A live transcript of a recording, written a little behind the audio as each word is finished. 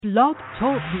Blog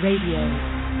Talk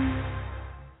Radio.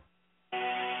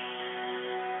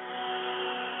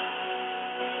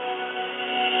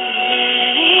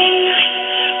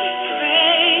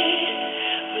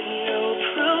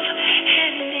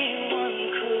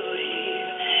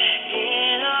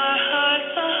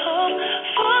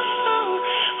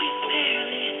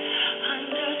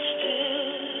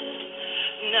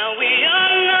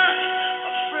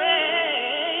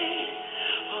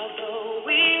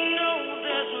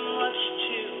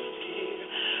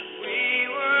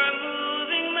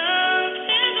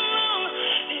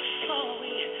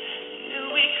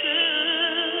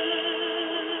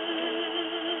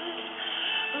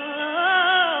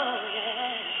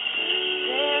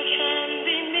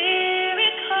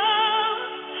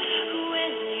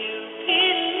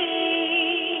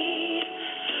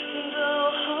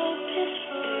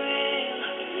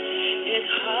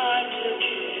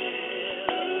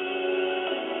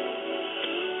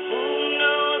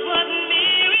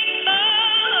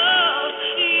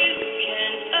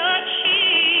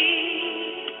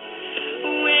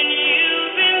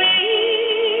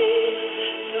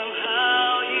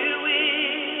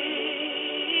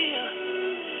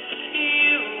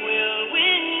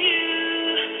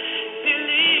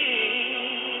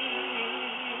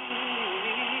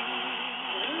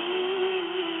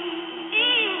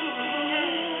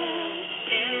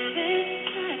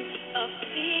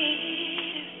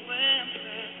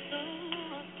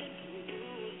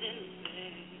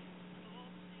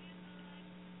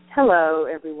 Hello,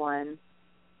 everyone.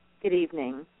 Good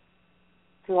evening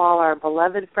to all our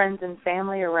beloved friends and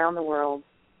family around the world,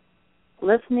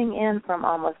 listening in from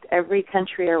almost every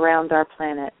country around our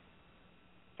planet.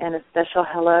 And a special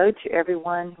hello to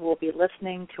everyone who will be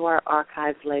listening to our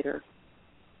archives later.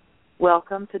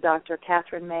 Welcome to Dr.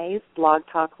 Kathryn May's Blog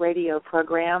Talk Radio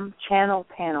program, Channel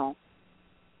Panel.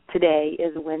 Today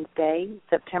is Wednesday,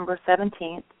 September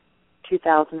 17th,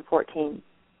 2014.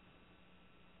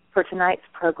 For tonight's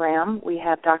program, we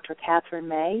have Dr. Kathryn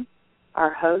May,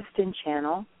 our host and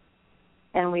channel,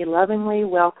 and we lovingly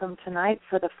welcome tonight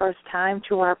for the first time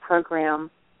to our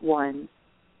program, One.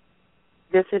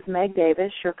 This is Meg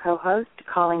Davis, your co-host,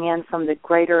 calling in from the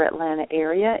greater Atlanta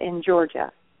area in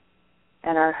Georgia.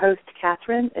 And our host,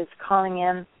 Kathryn, is calling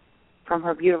in from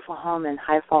her beautiful home in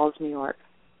High Falls, New York.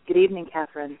 Good evening,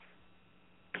 Kathryn.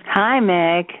 Hi,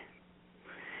 Meg.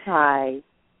 Hi.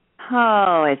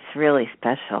 Oh, it's really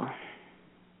special.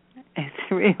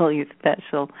 It's really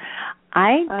special.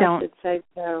 I should say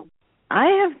so. I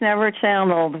have never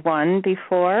channeled one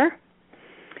before.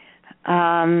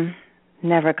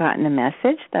 Never gotten a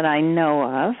message that I know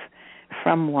of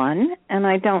from one, and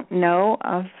I don't know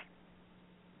of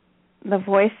the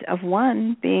voice of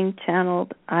one being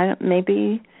channeled.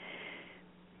 Maybe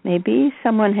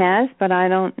someone has, but I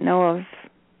don't know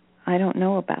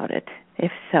about it.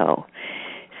 If so.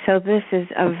 So this is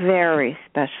a very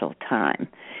special time.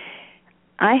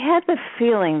 I had the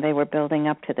feeling they were building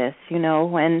up to this,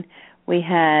 when we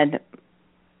had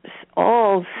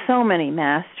so many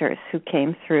masters who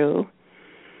came through,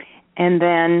 and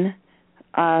then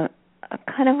a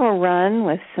kind of a run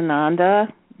with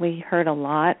Sananda. We heard a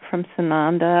lot from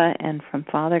Sananda and from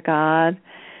Father God,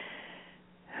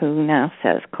 who now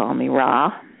says, "Call me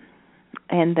Ra,"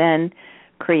 and then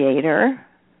Creator,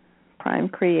 Prime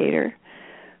Creator,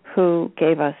 who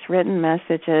gave us written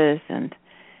messages and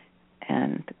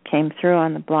came through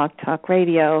on the Blog Talk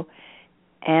Radio.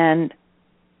 And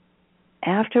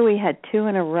after we had two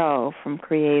in a row from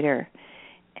Creator,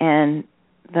 and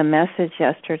the message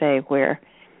yesterday where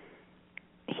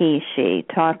she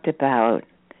talked about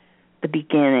the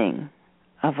beginning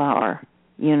of our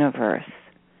universe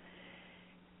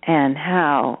and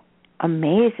how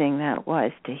amazing that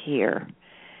was to hear.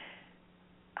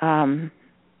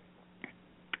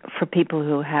 For people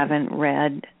who haven't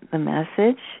read the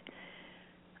message,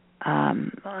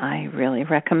 I really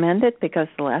recommend it, because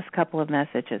the last couple of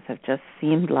messages have just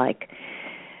seemed like,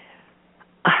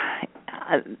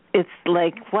 it's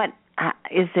like, what,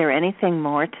 is there anything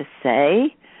more to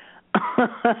say?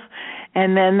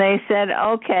 And then they said,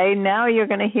 okay, now you're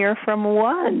going to hear from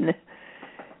one.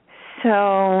 So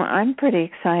I'm pretty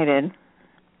excited.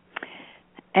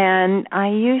 And I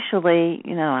usually,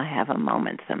 I have a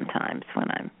moment sometimes when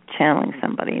I'm channeling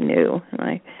somebody new. And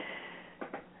I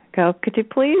go, could you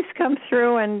please come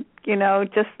through and,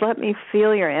 just let me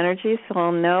feel your energy so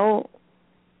I'll know.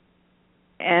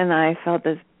 And I felt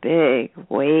this big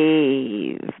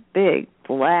wave, big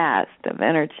blast of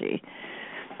energy.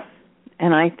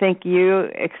 And I think you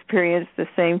experienced the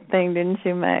same thing, didn't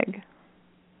you, Meg?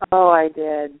 Oh, I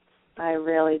did. I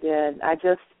really did.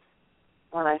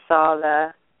 When I saw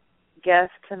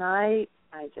guest tonight,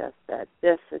 I just said,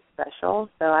 this is special.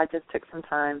 So I just took some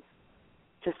time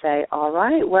to say, all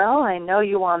right, well, I know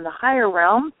you on the higher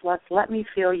realms. Let me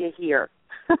feel you here.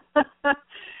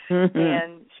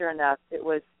 And sure enough, it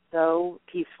was so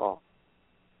peaceful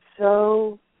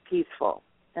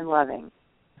and loving.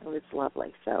 It was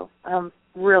lovely. So I'm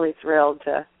really thrilled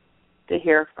to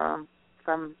hear from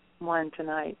one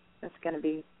tonight. It's going to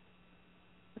be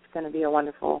a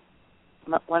wonderful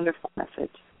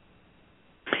message.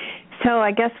 So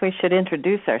I guess we should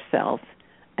introduce ourselves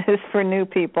as for new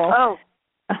people. Oh.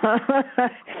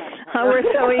 We're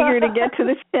so eager to get to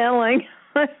the channeling.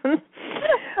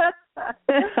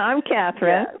 I'm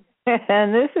Kathryn,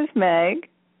 and this is Meg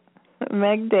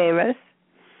Davis,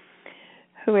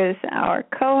 who is our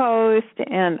co-host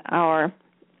and our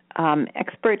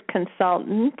expert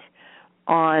consultant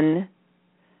on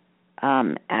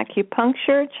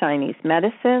acupuncture, Chinese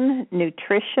medicine,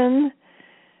 nutrition,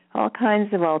 all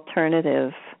kinds of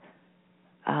alternative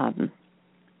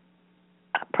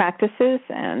practices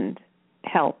and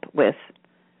help with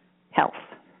health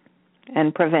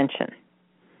and prevention.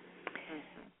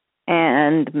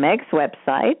 And Meg's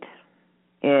website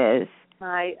is...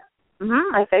 My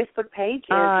Facebook page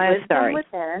is Wisdom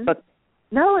Within.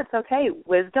 No, it's okay.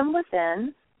 Wisdom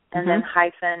Within, and then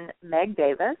hyphen Meg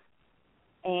Davis.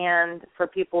 And for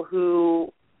people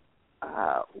who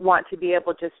want to be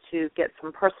able just to get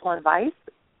some personal advice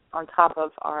on top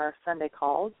of our Sunday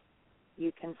calls,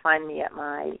 you can find me at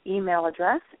my email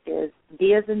address is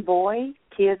B as in boy,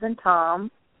 T as in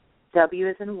Tom, W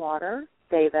as in water,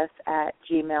 Davis at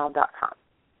gmail.com.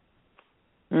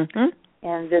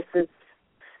 And this is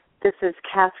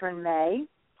Kathryn May,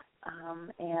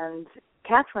 and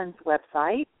Kathryn's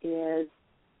website is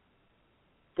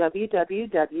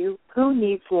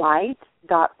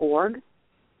www.whoneedslight.org.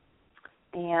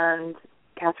 And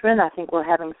Kathryn, I think we're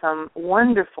having some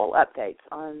wonderful updates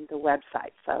on the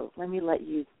website, so let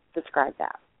you describe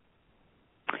that.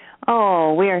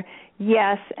 Oh,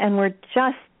 and we're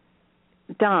just,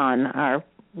 Don, our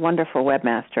wonderful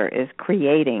webmaster, is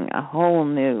creating a whole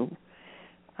new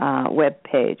web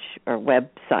page or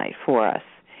website for us.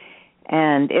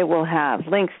 And it will have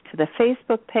links to the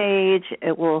Facebook page.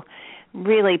 It will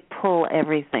really pull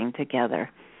everything together.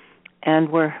 And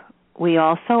we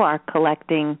also are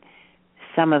collecting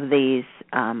some of these,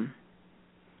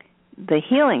 the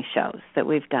healing shows that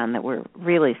we've done that were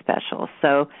really special.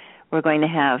 So we're going to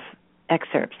have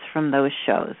excerpts from those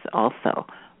shows also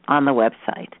on the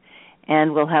website.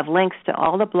 And we'll have links to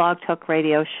all the Blog Talk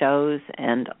Radio shows,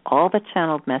 and all the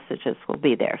channeled messages will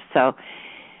be there. So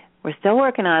we're still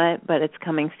working on it, but it's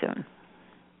coming soon.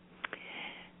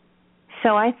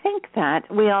 So I think that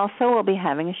we also will be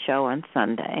having a show on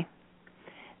Sunday.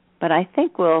 But I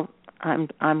think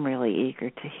I'm really eager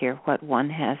to hear what one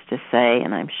has to say,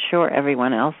 and I'm sure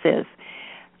everyone else is.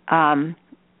 I'm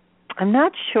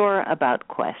not sure about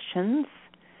questions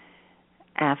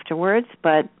afterwards,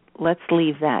 but let's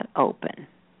leave that open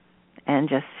and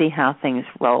just see how things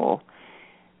roll.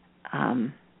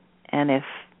 And if,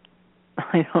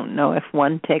 I don't know if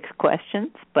one takes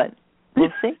questions, but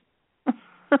we'll see.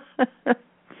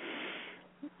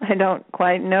 I don't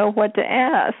quite know what to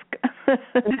ask.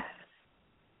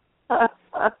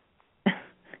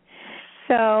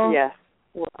 So yes.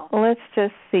 Let's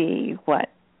just see what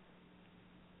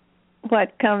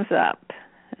comes up.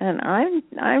 And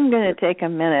I'm going to take a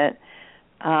minute,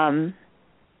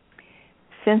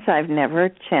 since I've never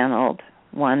channeled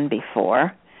one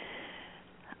before.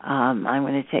 I'm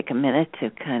going to take a minute to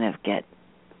kind of get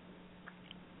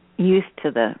used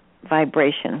to the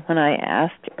vibration. When I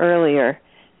asked earlier,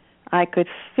 I could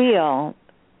feel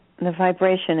the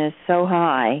vibration is so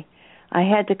high, I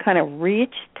had to kind of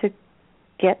reach to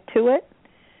get to it.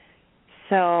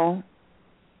 So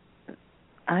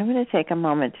I'm going to take a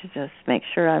moment to just make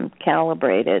sure I'm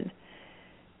calibrated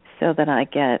so that I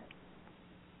get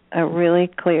a really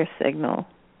clear signal.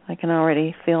 I can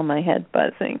already feel my head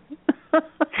buzzing.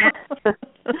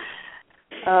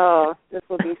 Oh, this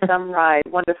will be some ride.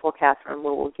 Wonderful, Kathryn.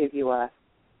 We'll give you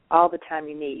all the time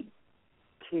you need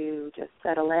to just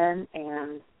settle in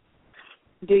and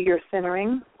do your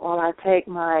centering while I take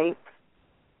my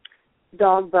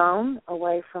dog Bone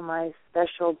away from my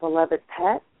special beloved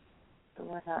pet, so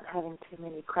we're not having too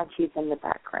many crunchies in the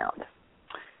background.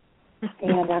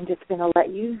 And I'm just going to let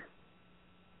you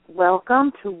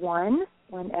welcome to One.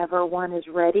 Whenever One is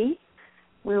ready,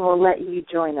 we will let you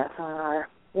join us on our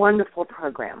wonderful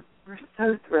program. We're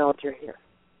so thrilled you're here.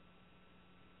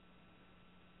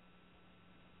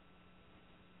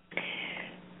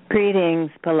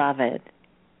 Greetings, beloved.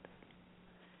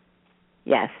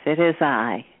 Yes, it is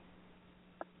I.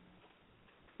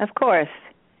 Of course,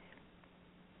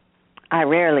 I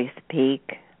rarely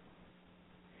speak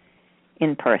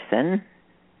in person,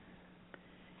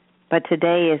 but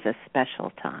today is a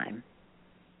special time.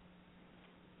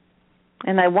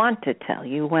 And I want to tell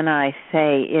you, when I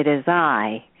say it is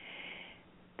I,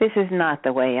 this is not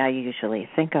the way I usually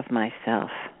think of myself.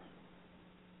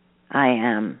 I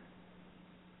am,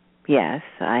 yes,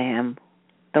 I am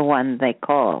the one they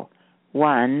call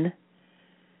one,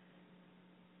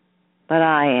 but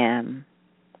I am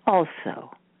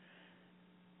also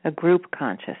a group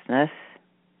consciousness,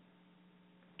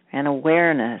 an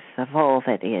awareness of all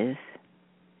that is.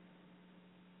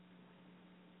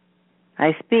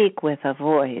 I speak with a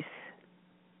voice,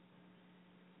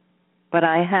 but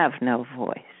I have no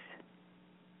voice.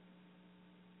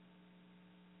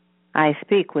 I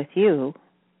speak with you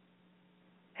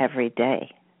every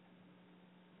day,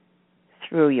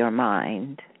 through your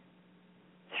mind,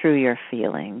 through your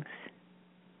feelings.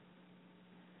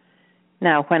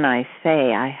 Now, when I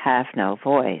say I have no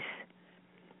voice,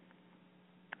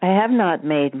 I have not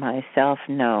made myself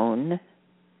known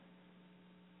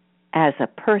as a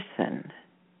person,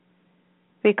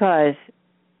 because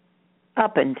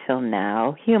up until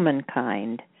now,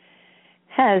 humankind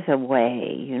has a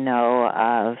way,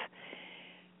 of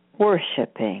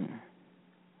worshiping,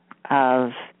 of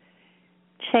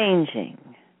changing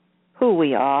who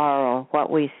we are or what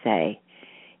we say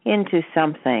into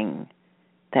something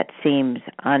that seems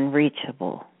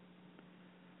unreachable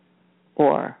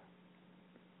or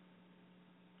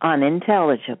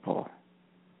unintelligible.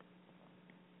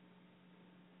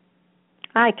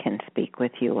 I can speak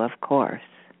with you, of course,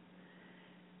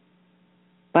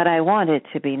 but I want it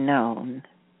to be known,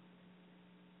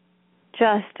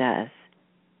 just as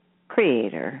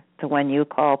Creator, the one you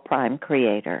call Prime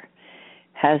Creator,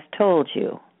 has told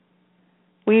you.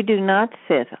 We do not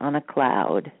sit on a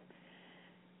cloud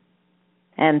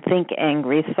and think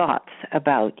angry thoughts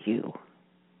about you.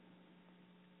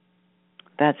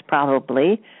 That's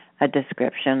probably a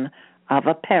description of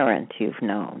a parent you've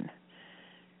known,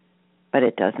 but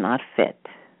it does not fit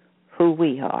who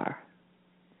we are.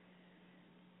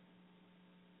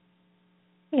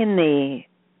 In the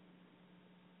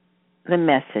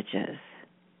messages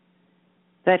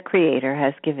that Creator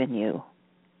has given you,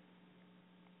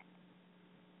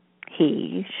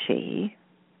 He, she,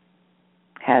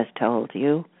 has told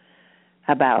you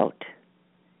about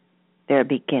their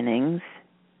beginnings,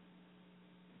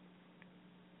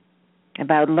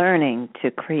 about learning to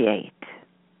create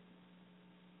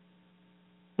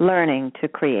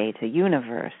a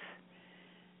universe,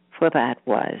 for that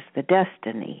was the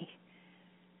destiny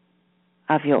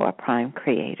of your Prime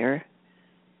Creator,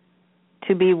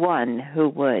 to be one who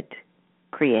would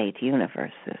create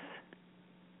universes.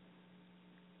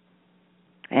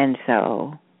 And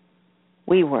so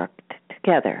we worked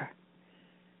together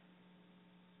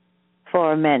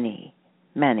for many,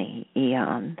 many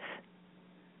eons,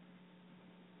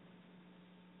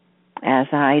 as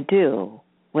I do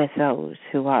with those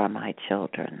who are my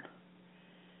children.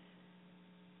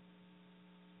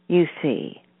 You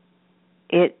see,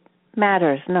 it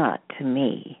matters not to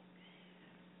me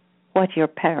what your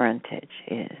parentage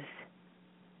is.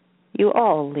 You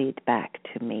all lead back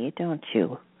to me, don't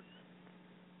you?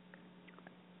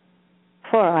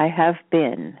 For I have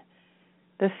been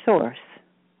the source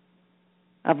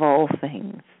of all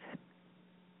things.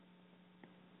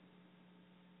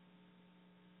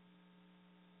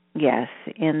 Yes,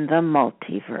 in the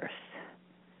multiverse.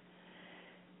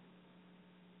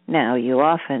 Now, you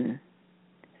often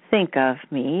think of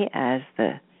me as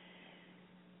the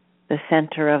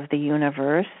center of the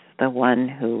universe, the one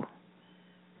who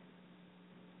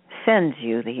sends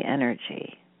you the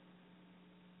energy.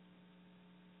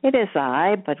 It is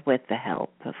I, but with the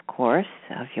help, of course,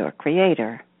 of your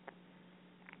Creator,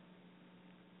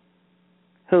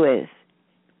 who is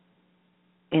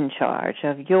in charge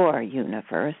of your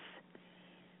universe.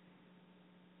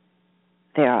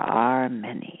 There are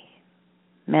many,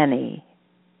 many,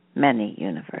 many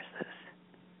universes.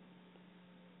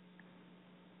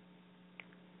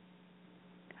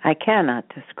 I cannot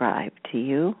describe to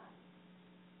you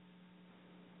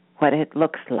what it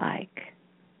looks like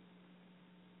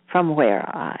from where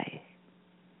I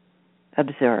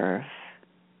observe,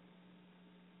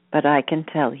 but I can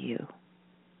tell you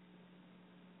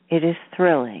it is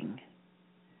thrilling.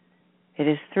 It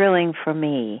is thrilling for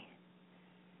me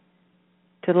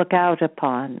to look out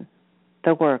upon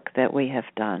the work that we have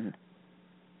done.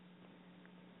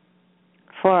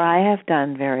 For I have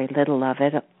done very little of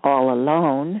it all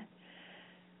alone,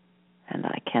 and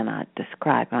I cannot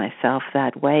describe myself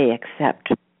that way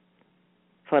except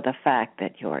for the fact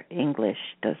that your English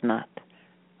does not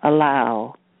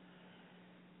allow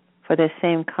for the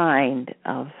same kind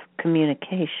of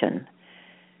communication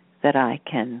that I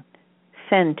can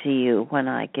send to you when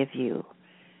I give you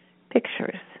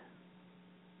pictures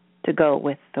to go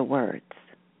with the words.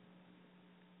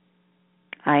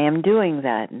 I am doing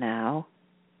that now.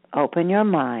 Open your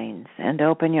minds and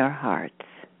open your hearts,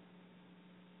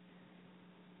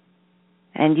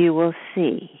 and you will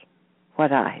see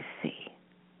what I see.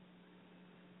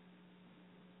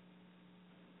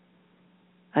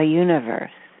 A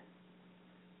universe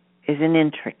is an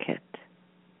intricate,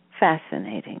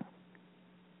 fascinating,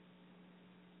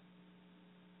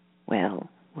 well,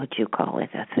 would you call it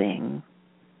a thing?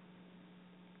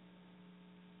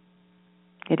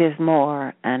 It is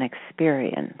more an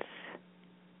experience,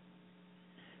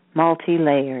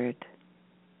 multi-layered,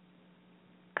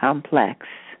 complex,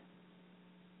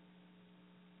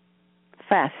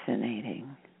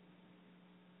 fascinating.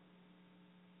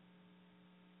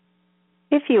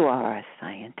 If you are a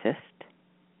scientist,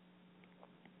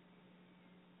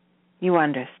 you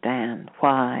understand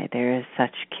why there is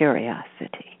such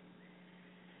curiosity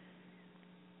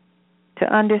to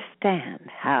understand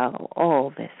how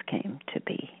all this came to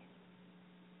be.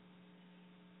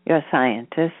 Your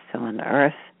scientists on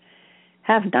Earth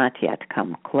have not yet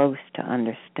come close to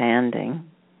understanding.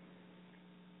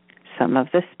 Some of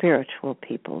the spiritual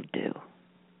people do,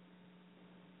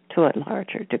 to a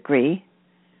larger degree.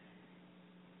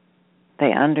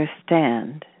 They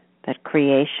understand that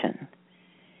creation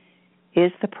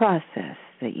is the process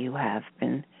that you have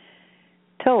been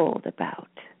told about.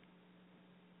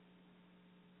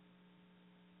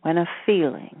 When a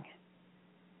feeling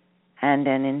and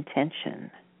an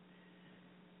intention,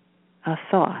 a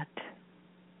thought,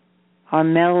 are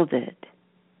melded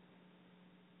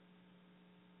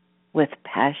with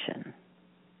passion,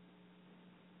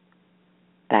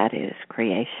 that is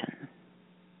creation.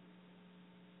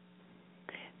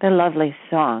 The lovely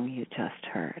song you just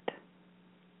heard,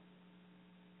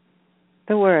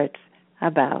 the words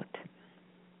about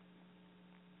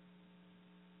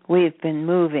we've been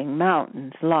moving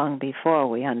mountains long before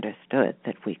we understood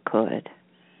that we could.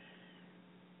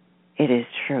 It is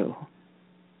true.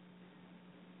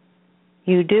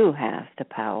 You do have the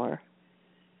power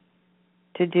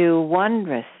to do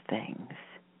wondrous things.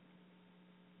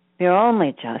 You're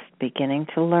only just beginning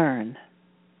to learn.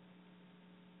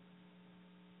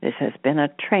 This has been a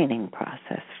training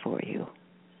process for you.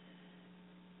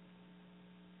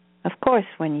 Of course,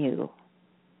 when you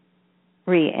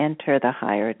re-enter the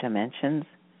higher dimensions,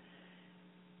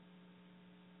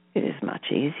 it is much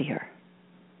easier.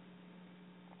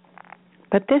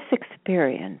 But this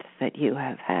experience that you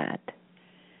have had,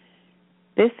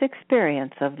 this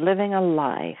experience of living a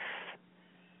life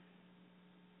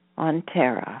on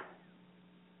Terra,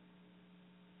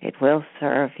 it will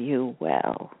serve you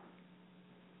well.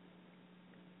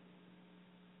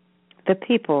 The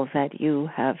people that you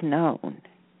have known,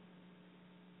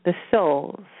 the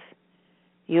souls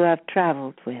you have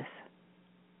traveled with,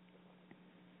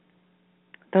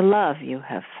 the love you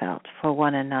have felt for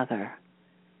one another,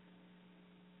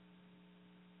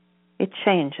 it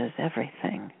changes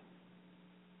everything.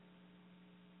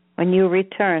 When you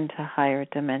return to higher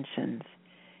dimensions,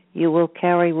 you will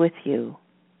carry with you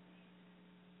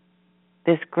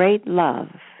this great love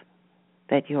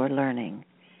that you're learning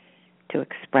to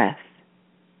express,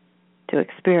 to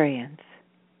experience,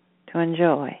 to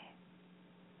enjoy.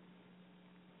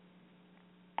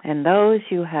 And those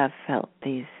you have felt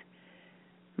these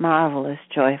marvelous,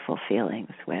 joyful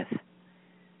feelings with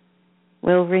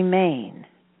will remain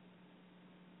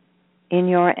in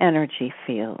your energy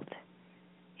field,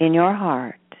 in your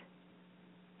heart,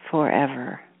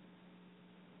 forever.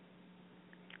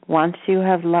 Once you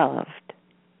have loved,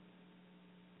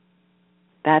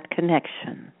 that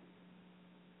connection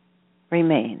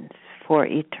remains for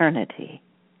eternity.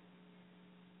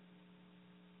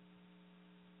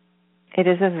 It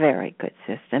is a very good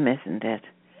system, isn't it?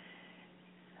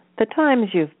 The times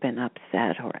you've been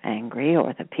upset or angry,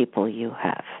 or the people you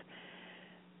have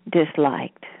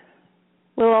disliked,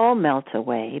 will all melt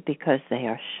away because they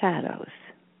are shadows.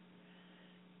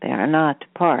 They are not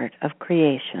part of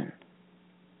creation.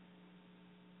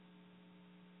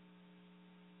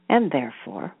 And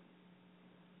therefore,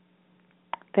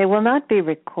 they will not be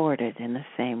recorded in the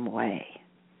same way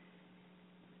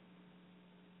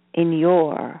in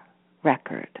your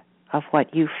record of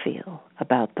what you feel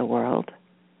about the world.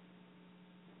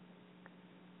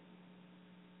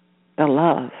 The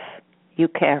love you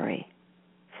carry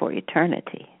for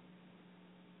eternity.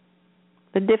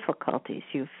 The difficulties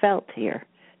you felt here,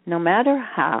 no matter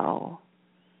how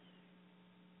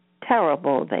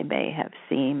terrible they may have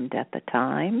seemed at the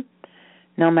time,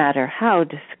 no matter how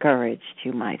discouraged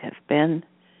you might have been,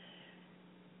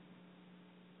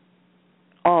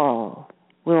 all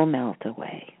will melt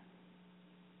away.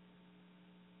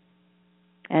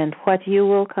 And what you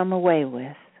will come away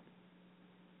with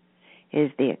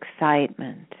is the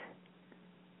excitement,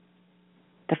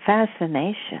 the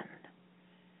fascination,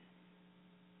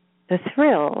 the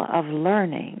thrill of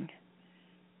learning,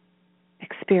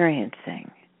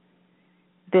 experiencing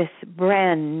this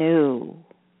brand new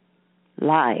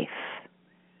life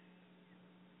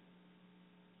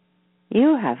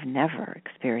you have never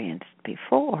experienced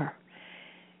before.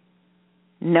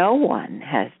 No one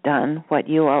has done what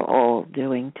you are all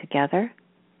doing together.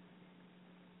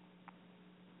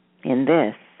 In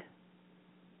this,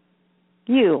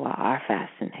 you are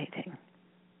fascinating.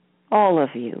 All of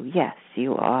you, yes,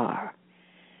 you are.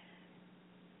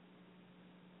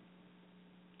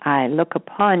 I look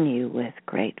upon you with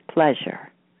great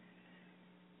pleasure,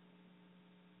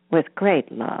 with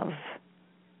great love.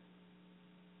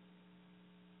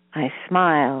 I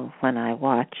smile when I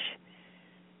watch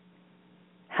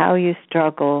how you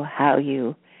struggle, how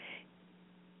you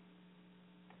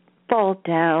fall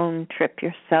down, trip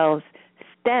yourselves,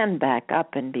 stand back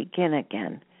up and begin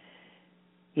again.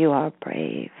 You are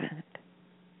brave and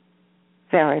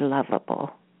very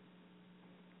lovable.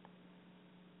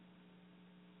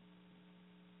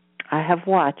 I have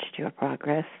watched your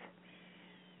progress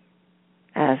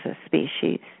as a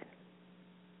species.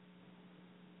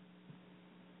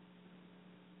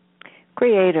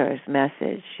 Creator's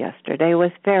message yesterday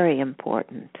was very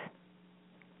important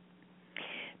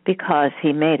because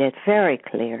he made it very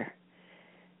clear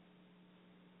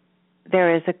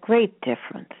there is a great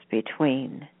difference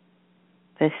between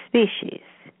the species,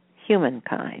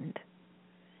 humankind,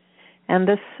 and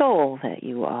the soul that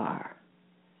you are.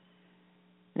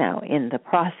 Now, in the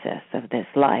process of this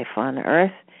life on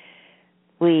earth,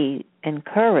 we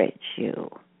encourage you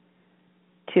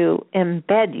to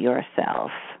embed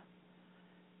yourself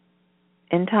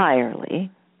entirely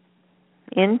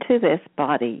into this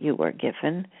body you were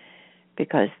given,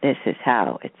 because this is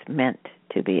how it's meant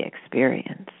to be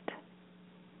experienced.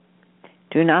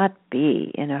 Do not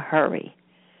be in a hurry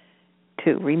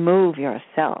to remove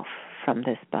yourself from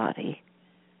this body.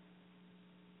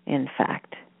 In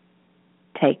fact,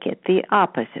 take it the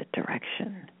opposite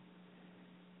direction.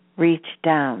 Reach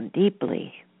down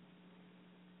deeply.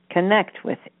 Connect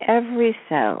with every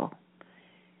cell,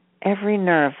 every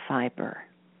nerve fiber,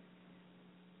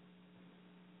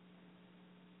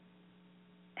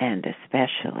 and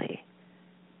especially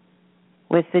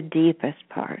with the deepest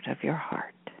part of your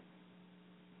heart.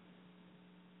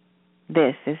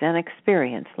 This is an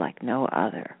experience like no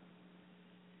other.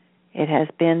 It has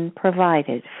been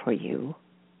provided for you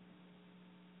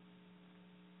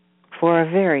for a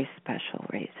very special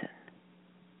reason.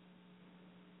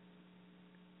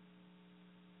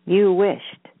 You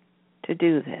wished to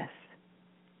do this.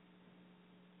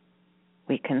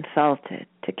 We consulted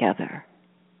together.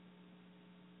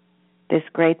 This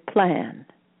great plan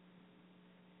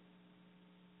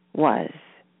was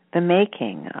the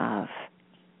making of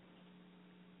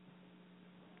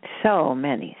so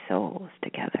many souls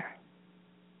together.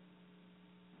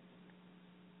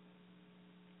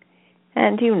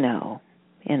 And you know,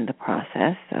 in the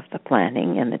process of the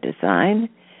planning and the design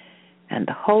and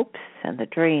the hopes and the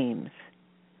dreams,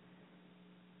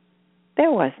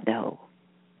 there was no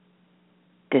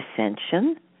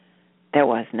dissension. There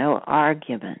was no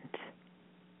argument.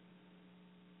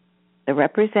 The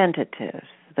representatives,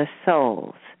 the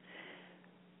souls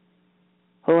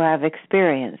who have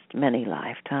experienced many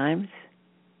lifetimes,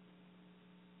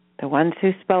 the ones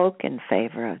who spoke in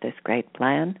favor of this great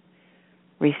plan,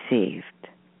 received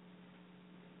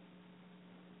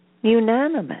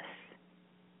unanimous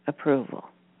approval.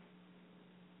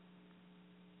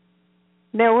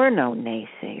 There were no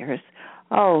naysayers.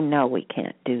 Oh, no, we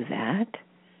can't do that.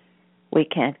 We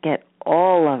can't get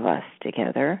all of us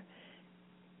together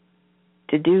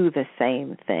to do the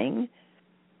same thing.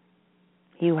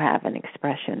 You have an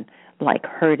expression like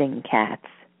herding cats.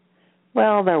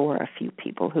 Well, there were a few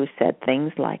people who said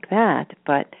things like that,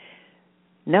 but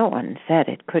no one said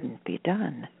it couldn't be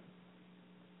done.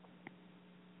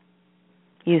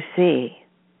 You see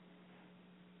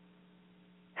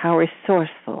how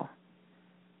resourceful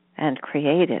and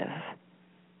creative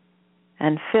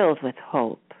and filled with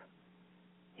hope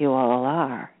you all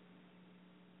are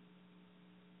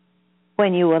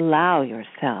when you allow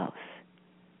yourselves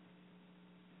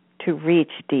to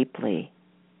reach deeply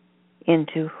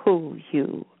into who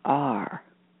you are.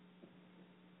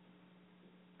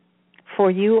 For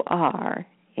you are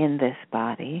in this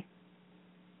body,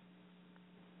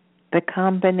 the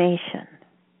combination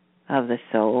of the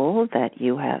soul that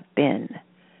you have been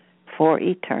for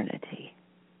eternity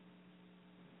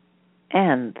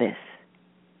and this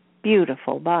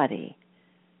beautiful body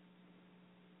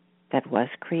that was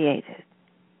created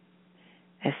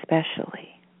especially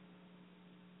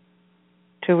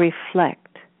to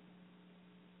reflect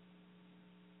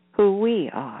who we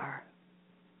are.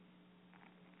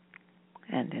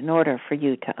 And in order for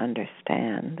you to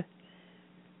understand,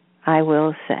 I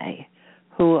will say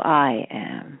who I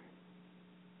am.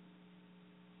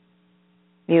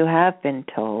 You have been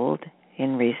told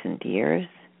in recent years,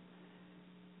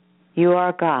 you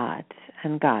are gods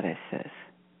and goddesses.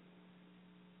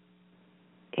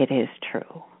 It is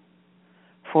true,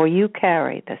 for you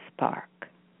carry the spark.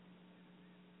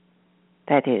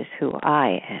 That is who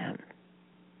I am.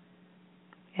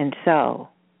 And so,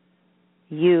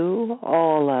 you,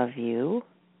 all of you,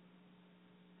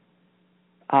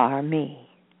 are me.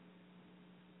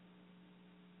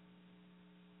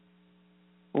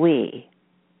 We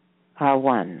are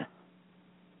one.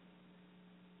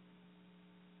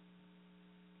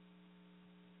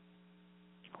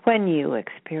 When you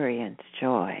experience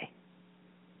joy,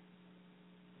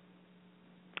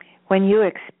 when you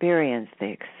experience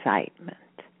the excitement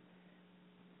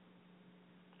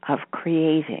of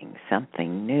creating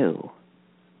something new,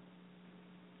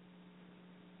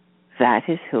 that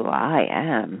is who I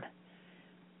am.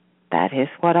 That is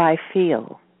what I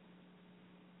feel.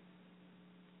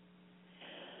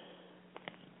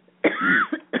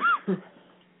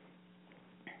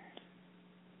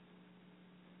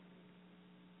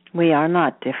 We are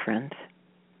not different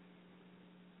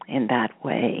in that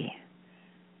way.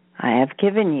 I have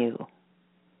given you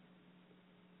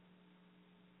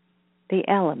the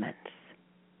elements,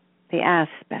 the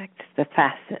aspects, the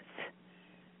facets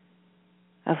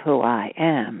of who I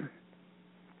am.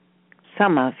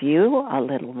 Some of you, a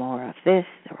little more of this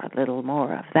or a little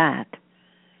more of that,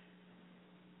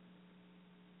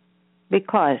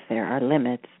 because there are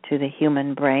limits to the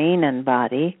human brain and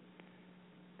body.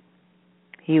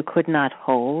 You could not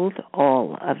hold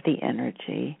all of the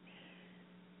energy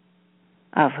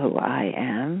of who I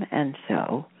am, and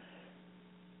so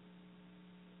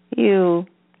you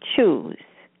choose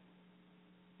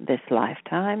this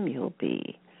lifetime. You'll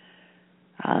be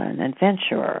an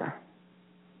adventurer.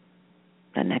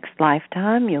 The next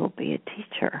lifetime, you'll be a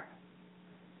teacher.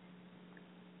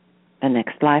 The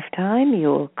next lifetime,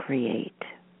 you'll create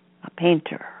a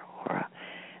painter or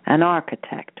an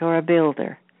architect or a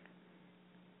builder.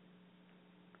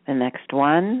 The next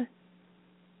one,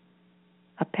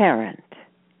 a parent,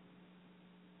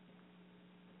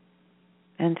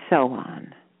 and so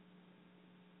on.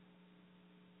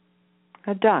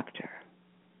 A doctor,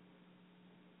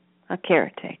 a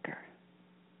caretaker,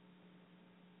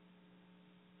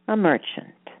 a merchant.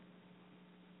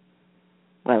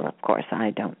 Well, of course,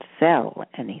 I don't sell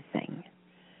anything,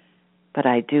 but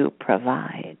I do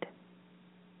provide.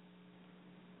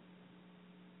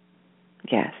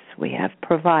 Yes, we have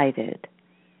provided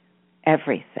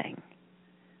everything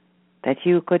that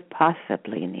you could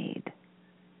possibly need.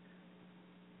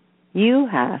 You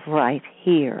have right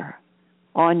here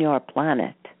on your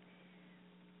planet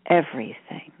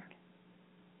everything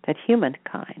that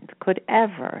humankind could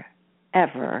ever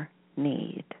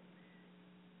need.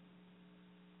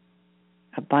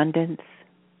 Abundance,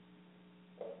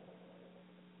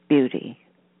 beauty,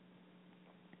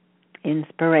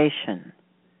 inspiration,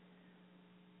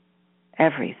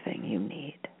 everything you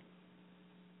need.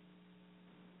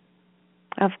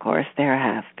 Of course, there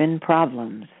have been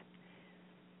problems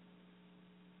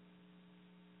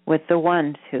with the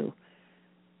ones who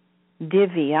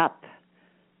divvy up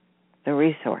the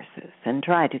resources and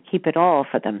try to keep it all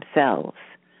for themselves.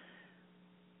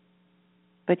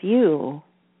 But you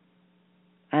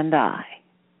and I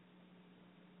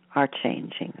are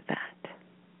changing that.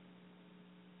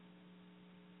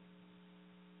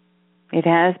 It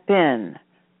has been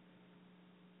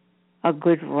a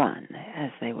good run, as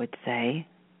they would say.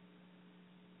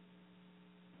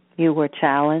 You were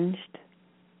challenged.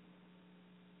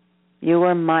 You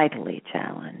were mightily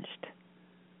challenged.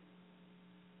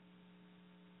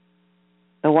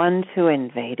 The ones who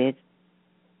invaded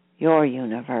your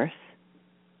universe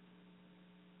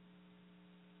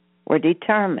were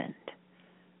determined.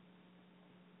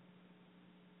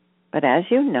 But as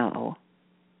you know,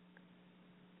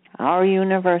 our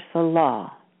universal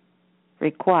law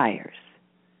requires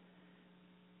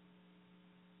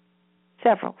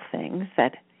several things.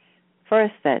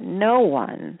 First, that no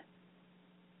one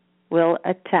will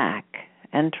attack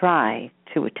and try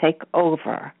to take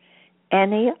over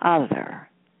any other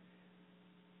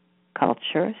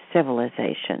culture,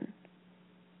 civilization,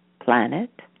 planet,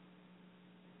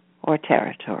 or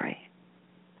territory.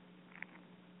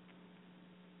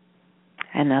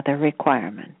 Another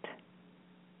requirement.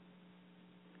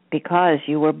 Because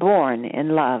you were born in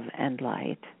love and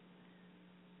light,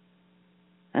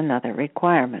 another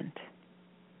requirement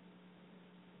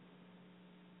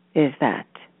is that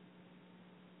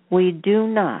we do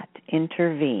not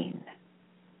intervene,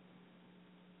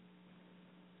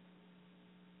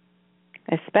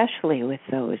 especially with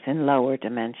those in lower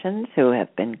dimensions who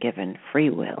have been given free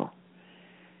will.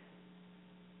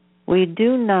 We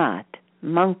do not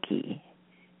monkey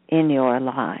in your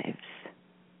lives.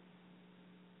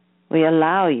 We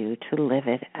allow you to live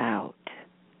it out.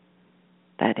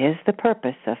 That is the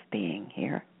purpose of being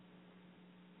here.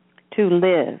 To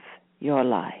live your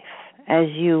life as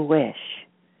you wish,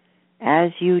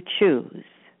 as you choose.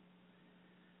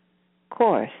 Of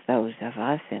course, those of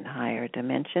us in higher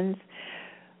dimensions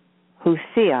who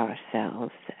see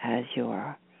ourselves as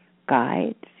your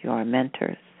guides, your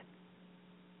mentors,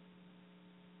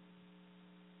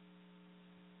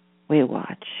 we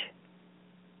watch.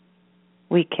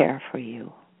 We care for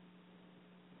you.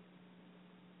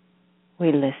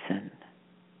 We listen.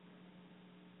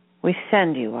 We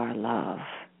send you our love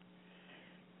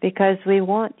because we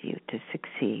want you to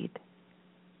succeed.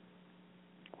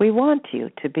 We want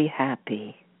you to be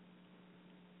happy.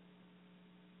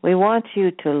 We want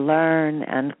you to learn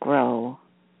and grow.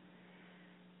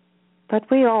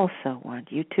 But we also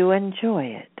want you to enjoy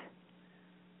it.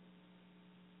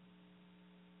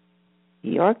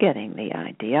 You're getting the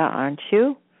idea, aren't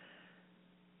you?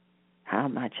 How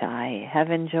much I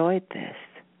have enjoyed this.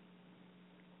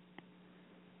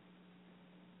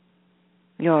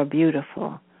 Your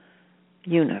beautiful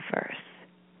universe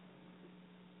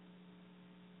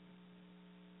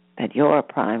that your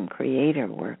prime creator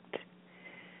worked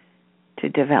to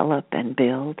develop and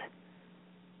build.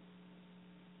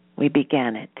 We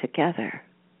began it together.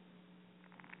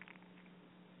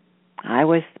 I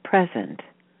was present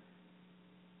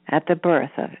at the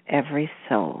birth of every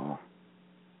soul.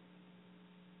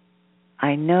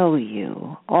 I know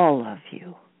you, all of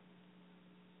you.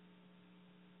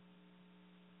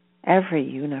 Every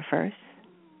universe,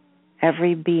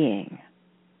 every being.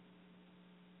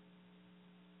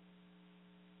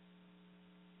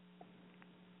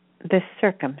 The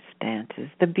circumstances,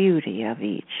 the beauty of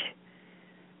each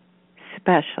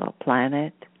special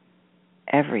planet,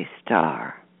 every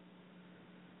star,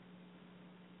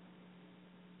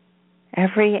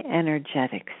 every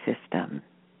energetic system,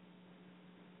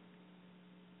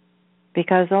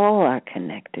 because all are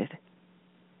connected.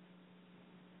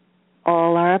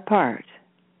 All are a part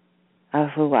of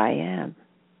who I am,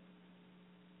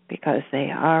 because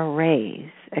they are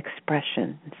rays,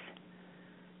 expressions,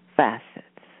 facets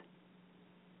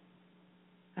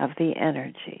of the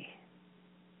energy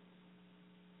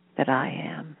that I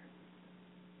am.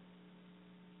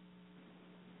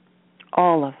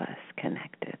 All of us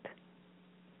connected.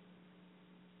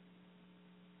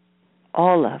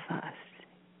 All of us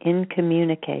in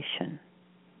communication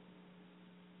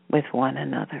with one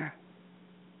another.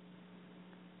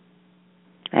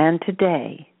 And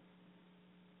today,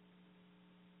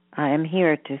 I am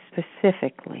here to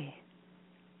specifically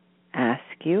ask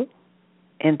you,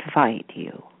 invite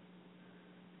you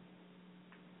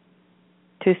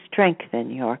to strengthen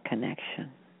your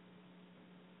connection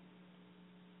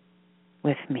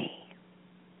with me.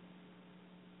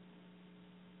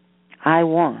 I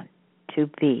want to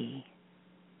be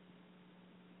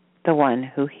the one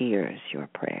who hears your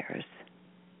prayers.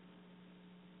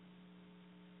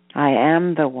 I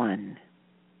am the one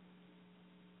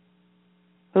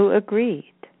who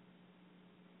agreed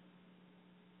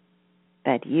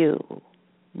that you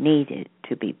needed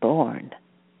to be born.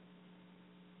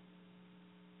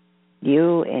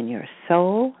 You in your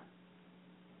soul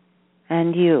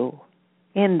and you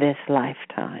in this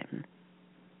lifetime.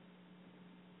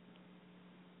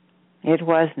 It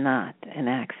was not an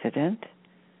accident.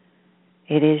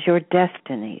 It is your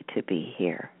destiny to be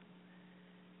here.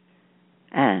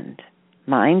 And,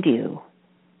 mind you,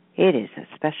 it is a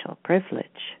special privilege.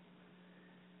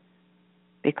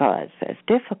 Because as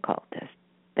difficult as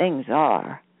things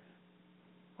are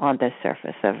on the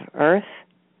surface of Earth,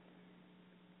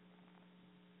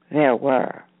 there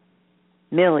were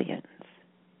millions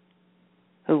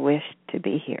who wished to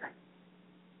be here.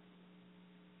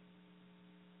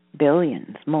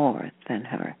 Billions more than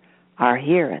are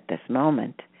here at this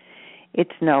moment. It's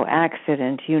no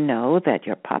accident, you know, that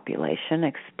your population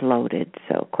exploded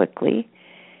so quickly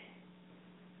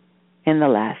in the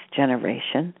last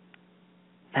generation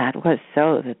That was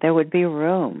so that there would be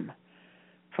room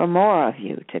for more of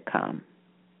you to come.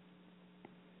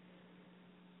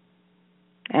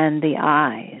 And the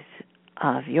eyes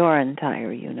of your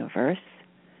entire universe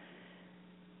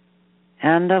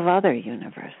and of other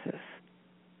universes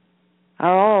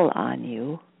are all on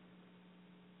you,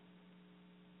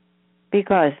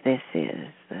 because this is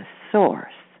the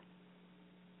source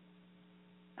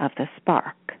of the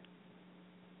spark.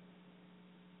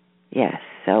 Yes,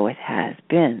 so it has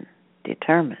been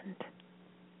determined.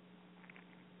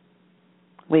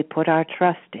 We put our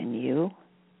trust in you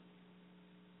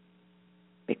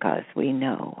because we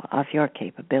know of your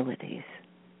capabilities.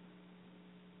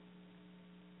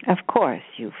 Of course,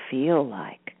 you feel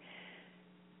like,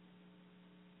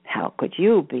 how could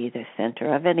you be the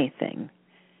center of anything?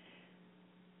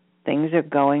 Things are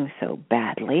going so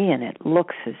badly, and it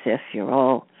looks as if you're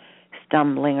all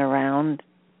stumbling around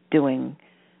doing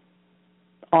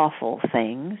awful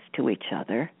things to each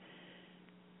other.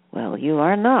 Well, you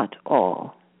are not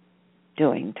all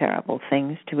doing terrible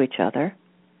things to each other.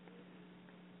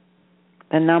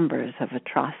 The numbers of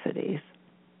atrocities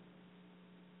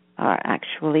are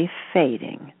actually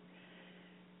fading.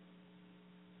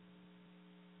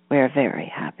 We're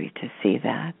very happy to see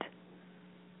that.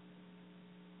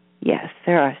 Yes,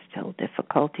 there are still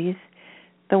difficulties,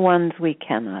 the ones we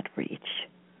cannot reach,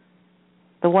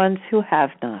 the ones who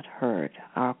have not heard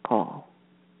our call.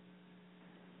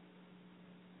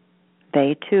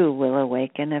 They too will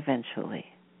awaken eventually.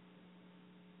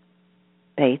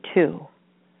 They too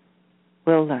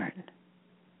will learn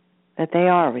that they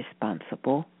are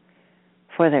responsible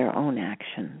for their own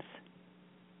actions.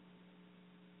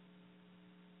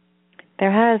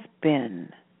 There has been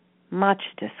much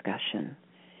discussion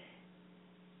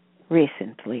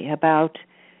recently about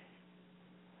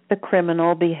the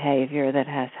criminal behavior that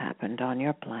has happened on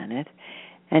your planet,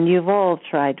 and you've all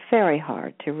tried very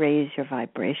hard to raise your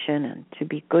vibration and to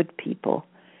be good people.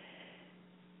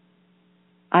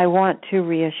 I want to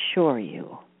reassure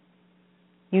you,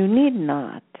 you need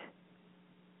not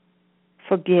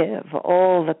forgive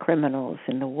all the criminals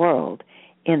in the world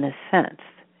in the sense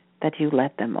that you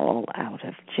let them all out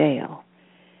of jail,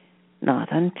 not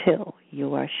until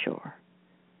you are sure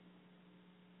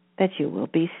that you will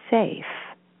be safe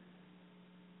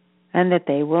and that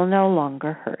they will no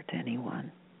longer hurt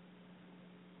anyone.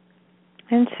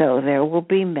 And so there will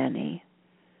be many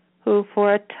who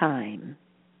for a time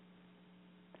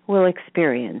will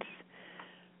experience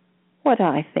what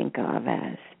I think of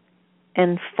as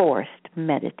enforced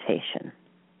meditation.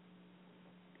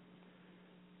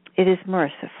 It is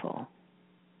merciful.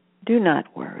 Do not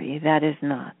worry, that is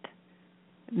not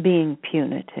being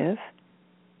punitive.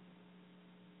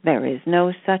 There is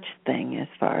no such thing as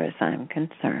far as I'm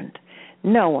concerned.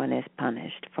 No one is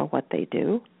punished for what they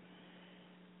do.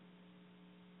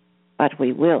 But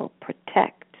we will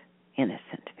protect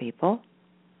innocent people.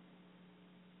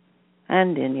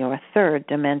 And in your third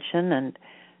dimension and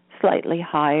slightly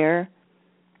higher,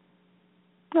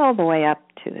 all the way up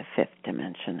to the fifth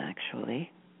dimension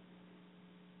actually,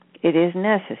 it is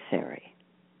necessary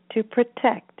to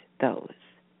protect those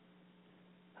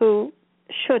who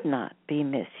should not be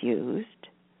misused.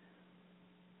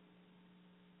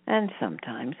 And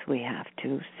sometimes we have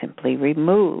to simply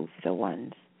remove the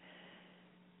ones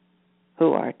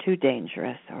who are too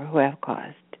dangerous or who have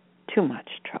caused too much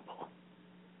trouble.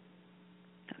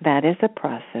 That is a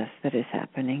process that is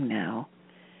happening now.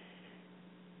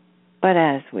 But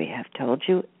as we have told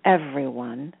you,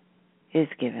 everyone is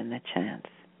given the chance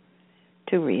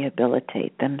to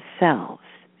rehabilitate themselves,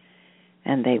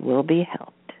 and they will be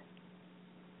helped.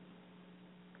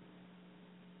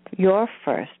 Your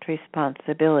first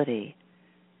responsibility,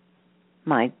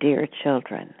 my dear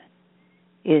children,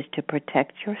 is to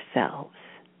protect yourselves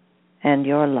and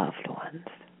your loved ones.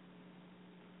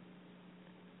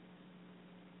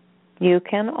 You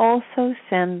can also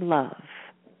send love.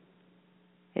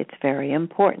 It's very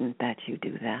important that you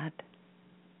do that.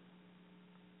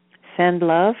 Send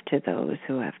love to those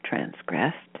who have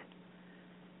transgressed.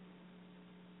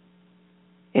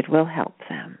 It will help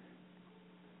them.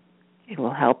 It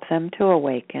will help them to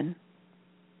awaken.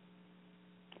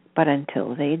 But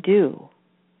until they do,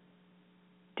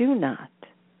 do not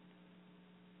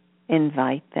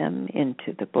invite them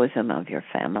into the bosom of your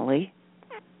family.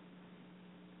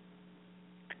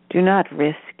 Do not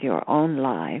risk your own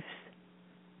lives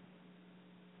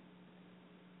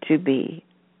to be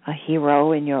a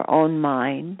hero in your own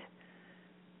mind,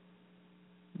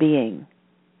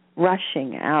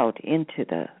 rushing out into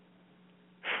the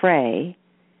fray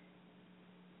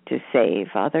to save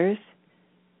others.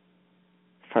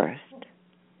 First,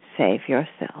 save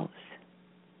yourselves.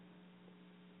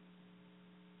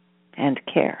 and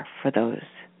care for those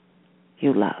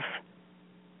you love.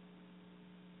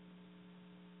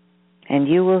 And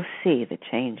you will see the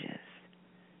changes.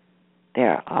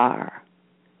 There are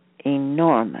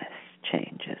enormous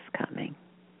changes coming.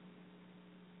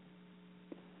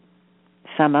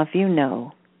 Some of you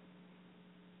know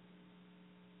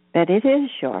that it is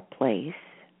your place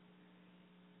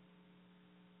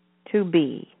to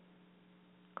be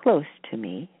close to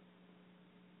me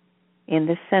in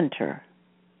the center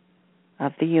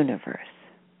of the universe.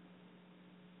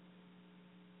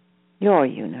 Your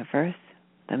universe,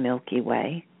 the Milky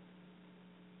Way,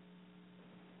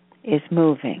 is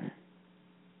moving.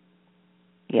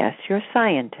 Yes, your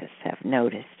scientists have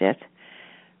noticed it,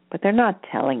 but they're not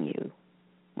telling you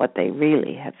what they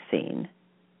really have seen.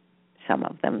 Some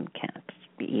of them can't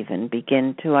even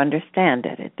begin to understand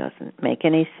it. It doesn't make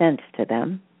any sense to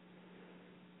them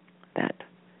that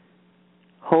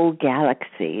whole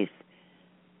galaxies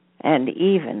and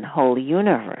even whole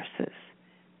universes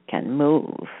can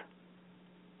move.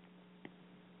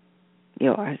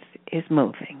 Yours is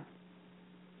moving.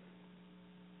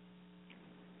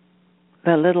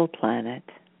 The little planet,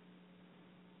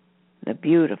 the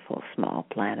beautiful small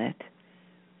planet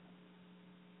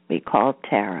we call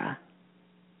Terra,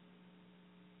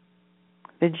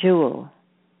 the jewel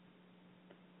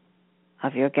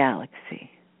of your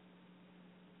galaxy,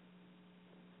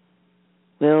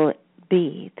 will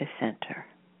be the center.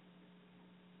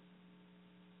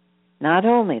 Not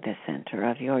only the center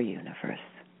of your universe,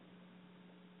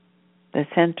 the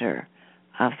center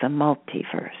of the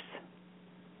multiverse.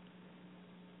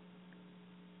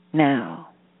 Now,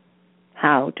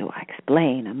 how do I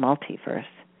explain a multiverse?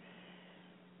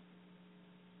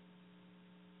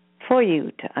 For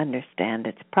you to understand,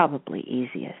 it's probably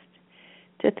easiest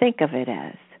to think of it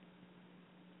as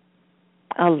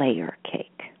a layer cake.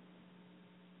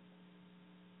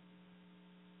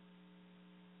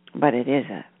 But it is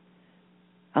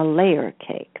a layer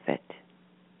cake that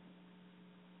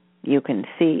you can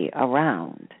see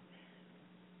around.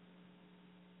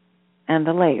 And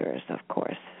the layers, of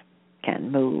course,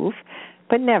 can move,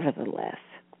 but nevertheless,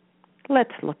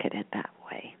 let's look at it that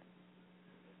way.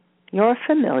 You're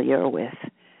familiar with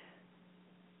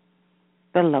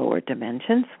the lower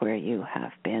dimensions where you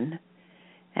have been,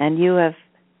 and you have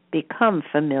become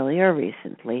familiar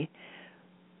recently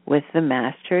with the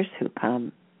masters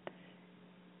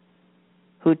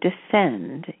who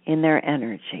descend in their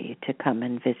energy to come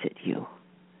and visit you.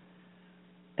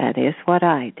 That is what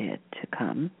I did, to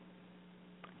come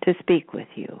to speak with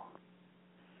you.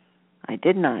 I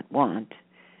did not want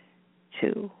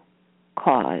to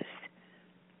cause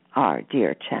our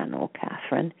dear channel,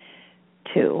 Kathryn,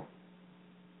 to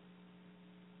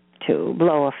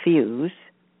blow a fuse,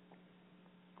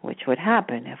 which would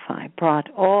happen if I brought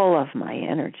all of my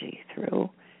energy through.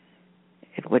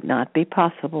 It would not be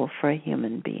possible for a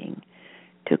human being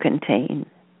to contain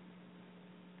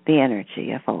the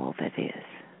energy of all that is.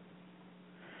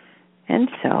 And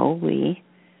so we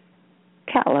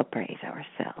calibrate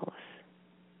ourselves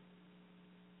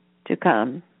to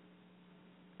come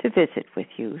to visit with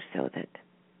you so that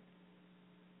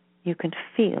you can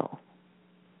feel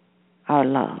our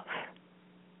love.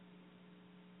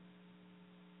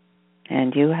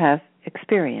 And you have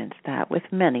experienced that with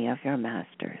many of your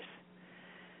masters.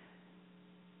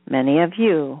 Many of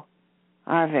you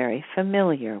are very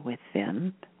familiar with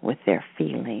them, with their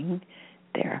feeling,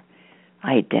 their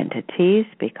identities,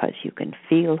 because you can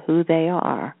feel who they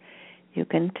are. You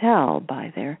can tell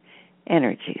by their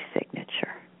energy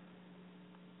signature.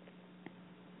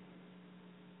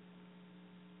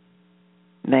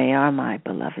 They are my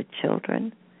beloved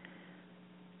children,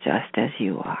 just as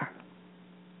you are.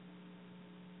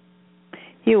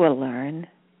 You will learn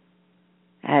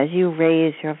as you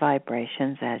raise your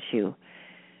vibrations, as you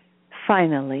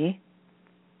finally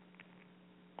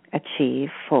achieve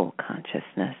full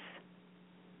consciousness.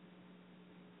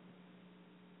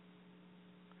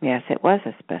 Yes, it was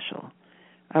a special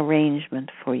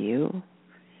arrangement for you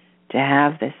to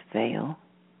have this veil.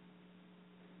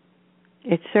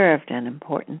 It served an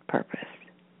important purpose.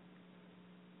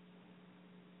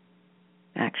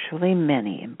 Actually,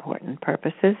 many important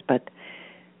purposes, but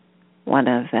one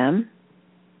of them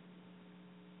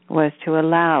was to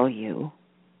allow you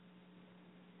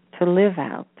to live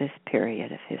out this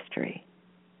period of history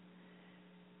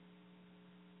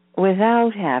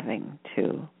without having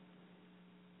to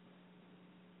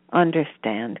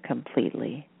understand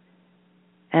completely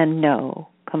and know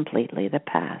completely the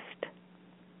past.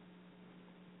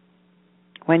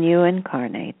 When you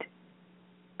incarnate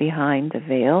behind the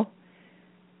veil,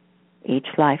 each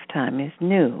lifetime is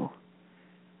new.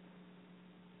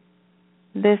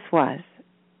 this was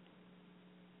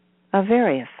a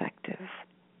very effective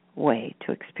way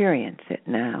to experience it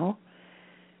now,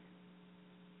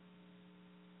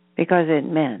 because it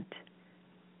meant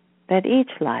that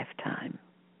each lifetime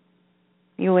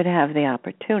you would have the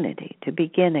opportunity to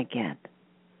begin again,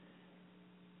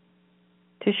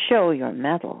 to show your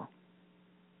mettle,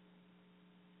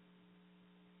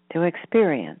 to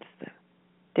experience the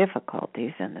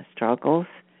difficulties and the struggles,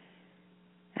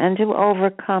 and to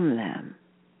overcome them.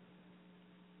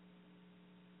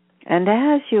 And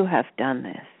as you have done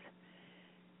this,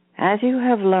 as you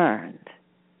have learned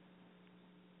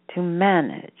to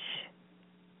manage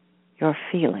your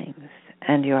feelings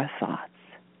and your thoughts,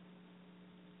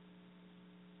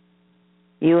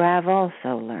 you have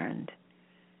also learned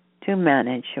to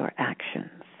manage your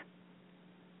actions.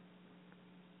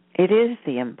 It is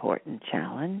the important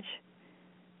challenge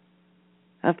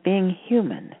of being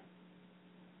human.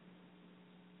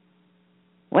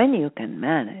 When you can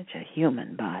manage a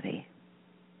human body,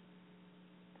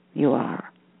 you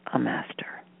are a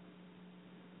master.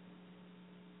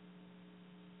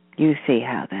 You see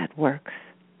how that works.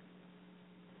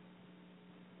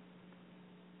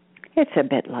 It's a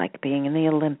bit like being in the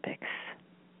Olympics.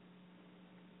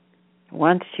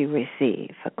 Once you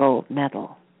receive a gold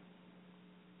medal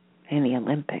in the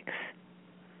Olympics,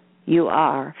 you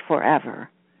are forever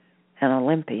an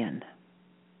Olympian.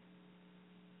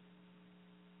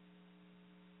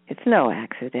 It's no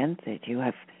accident that you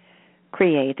have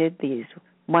created these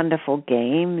wonderful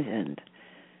games and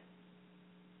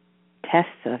tests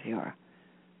of your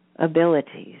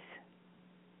abilities.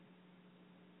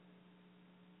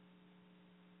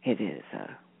 It is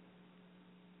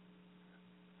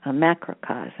a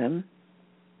macrocosm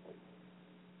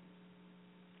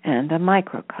and a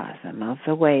microcosm of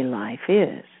the way life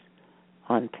is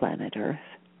on planet Earth.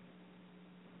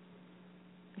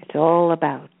 It's all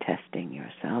about testing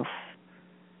yourself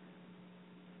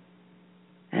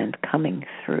and coming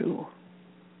through.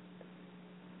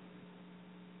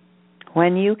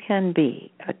 When you can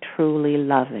be a truly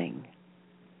loving,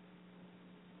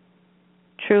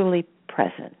 truly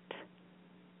present,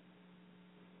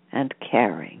 and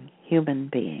caring human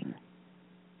being,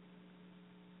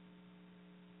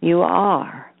 you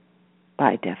are,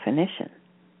 by definition,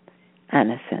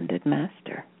 an ascended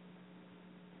master.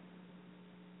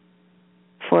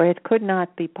 For it could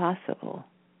not be possible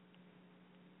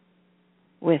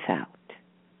without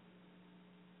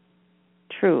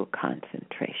true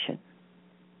concentration,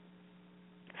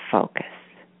 focus,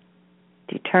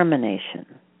 determination,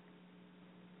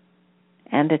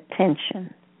 and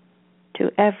attention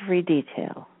to every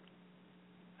detail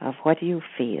of what you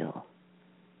feel,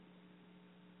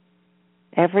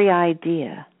 every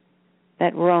idea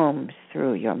that roams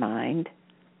through your mind,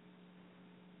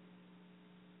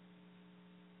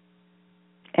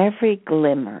 every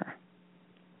glimmer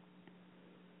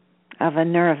of a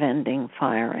nerve-ending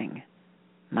firing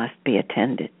must be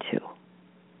attended to.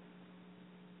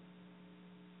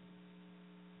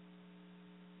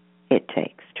 It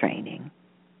takes training.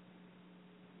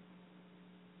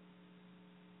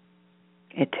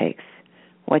 It takes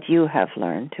what you have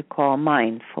learned to call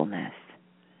mindfulness.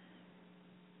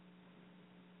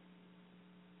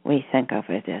 We think of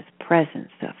it as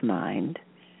presence of mind,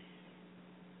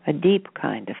 a deep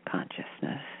kind of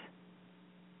consciousness.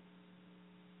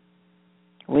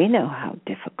 We know how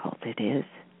difficult it is.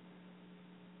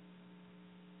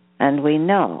 And we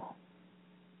know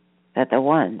that the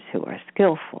ones who are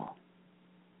skillful,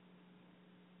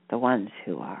 the ones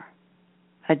who are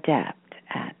adept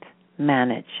at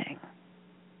managing,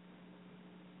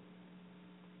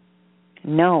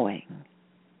 knowing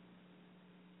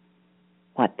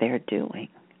what they're doing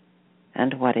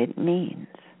and what it means,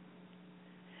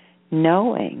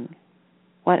 knowing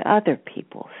what other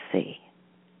people see.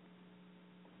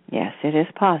 Yes, it is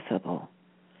possible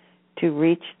to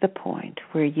reach the point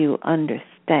where you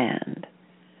understand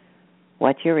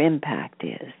what your impact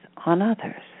is on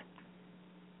others.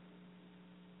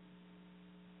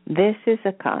 This is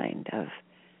a kind of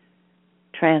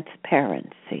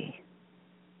transparency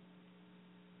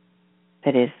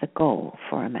that is the goal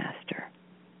for a master.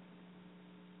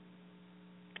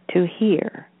 To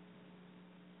hear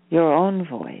your own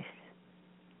voice,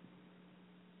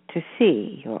 to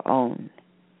see your own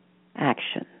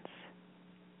actions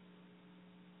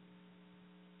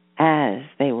as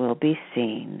they will be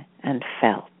seen and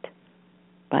felt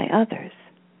by others.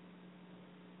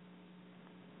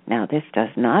 Now, this does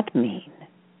not mean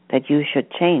that you should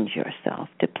change yourself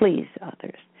to please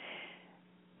others.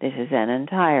 This is an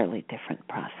entirely different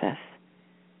process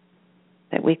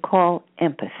that we call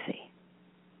empathy.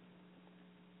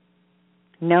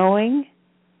 Knowing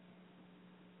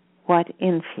what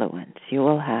influence you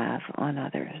will have on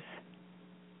others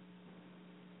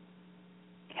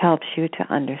helps you to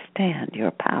understand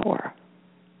your power.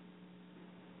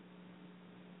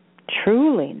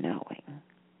 Truly knowing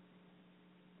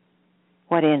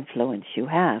what influence you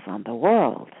have on the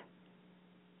world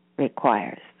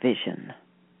requires vision.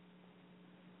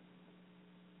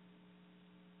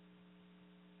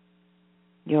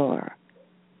 Your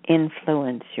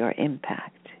influence, your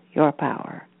impact, your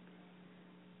power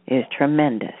is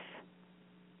tremendous.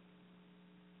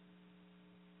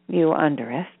 You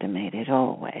underestimate it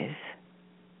always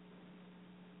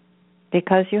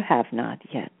because you have not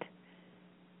yet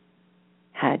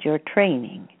had your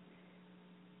training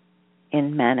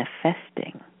in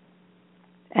manifesting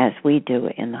as we do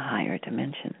in the higher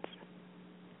dimensions.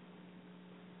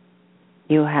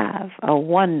 You have a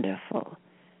wonderful,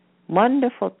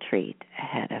 wonderful treat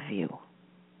ahead of you.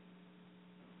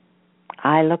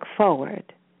 I look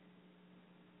forward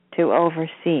to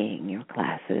overseeing your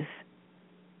classes,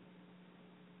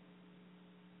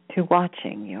 to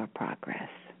watching your progress,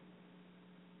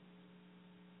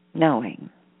 knowing,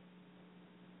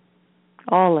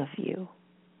 all of you,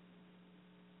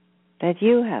 that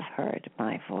you have heard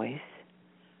my voice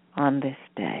on this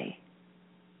day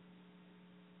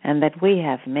and that we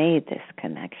have made this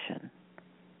connection.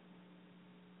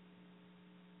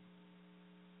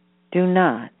 Do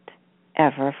not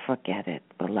ever forget it,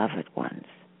 beloved ones.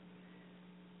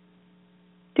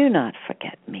 Do not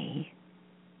forget me.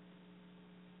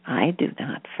 I do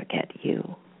not forget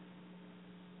you.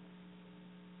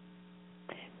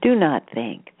 Do not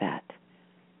think that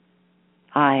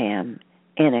I am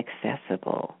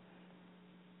inaccessible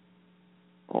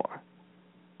or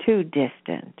too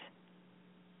distant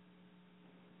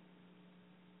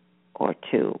or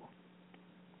too,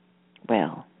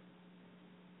 well,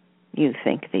 you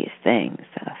think these things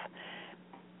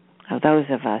of those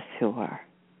of us who are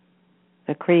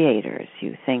the creators.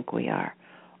 You think we are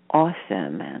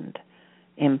awesome and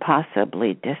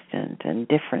impossibly distant and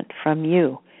different from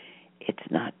you.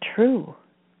 It's not true.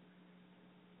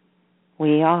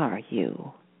 We are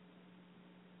you.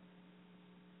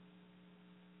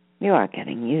 You are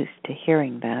getting used to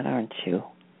hearing that, aren't you?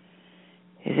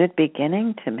 Is it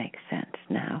beginning to make sense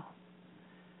now?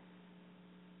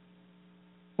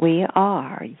 We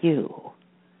are you.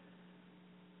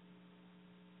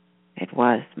 It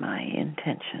was my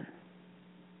intention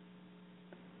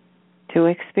to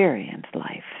experience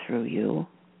life through you.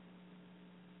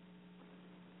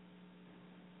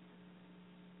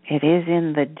 It is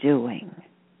in the doing,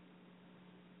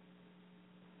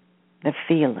 the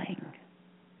feeling,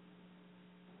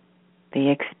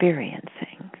 the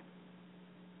experiencing.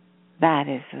 That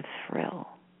is the thrill.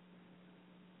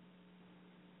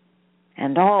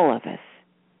 And all of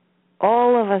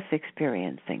us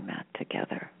experiencing that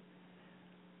together.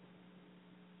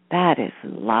 That is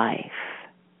life.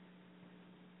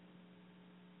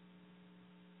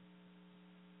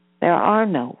 There are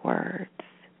no words.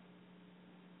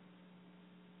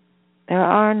 There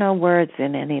are no words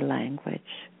in any language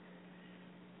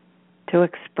to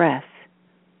express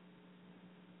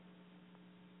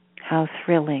how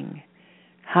thrilling,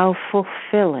 how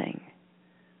fulfilling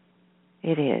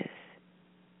it is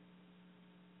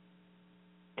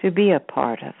to be a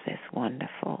part of this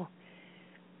wonderful,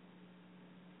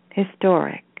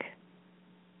 historic,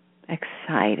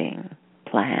 exciting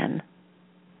plan.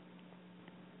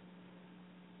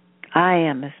 I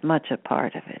am as much a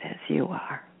part of it as you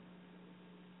are.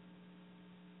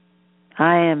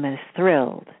 I am as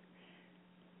thrilled,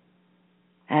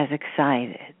 as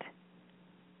excited,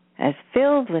 as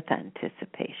filled with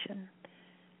anticipation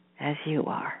as you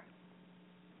are.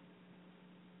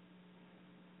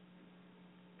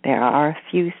 There are a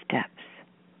few steps,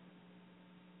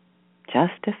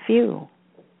 just a few,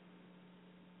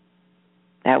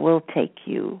 that will take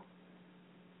you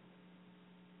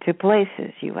to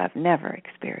places you have never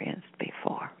experienced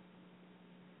before.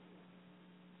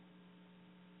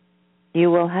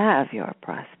 You will have your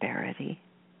prosperity.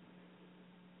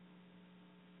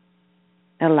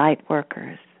 The light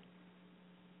workers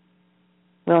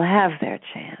will have their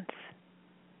chance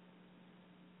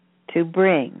to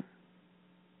bring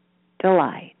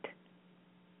delight,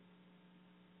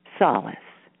 solace,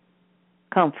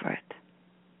 comfort,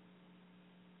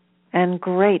 and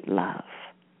great love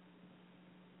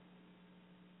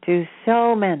to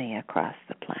so many across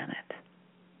the planet.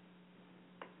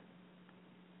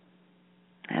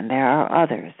 And there are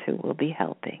others who will be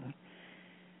helping.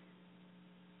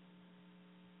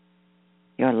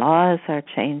 Your laws are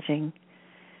changing.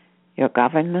 Your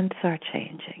governments are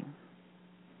changing.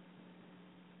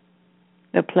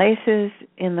 The places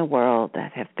in the world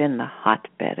that have been the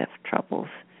hotbed of troubles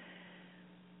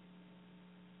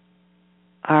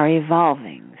are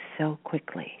evolving so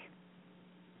quickly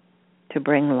to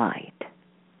bring light,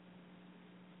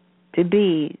 to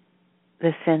be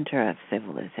the center of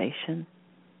civilization,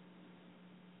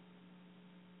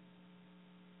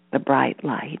 the bright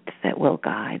light that will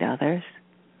guide others.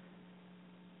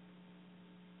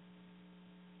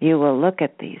 You will look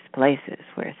at these places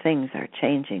where things are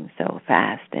changing so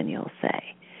fast and you'll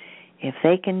say, if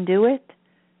they can do it,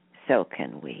 so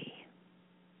can we.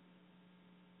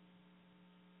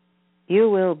 You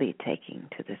will be taking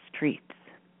to the streets,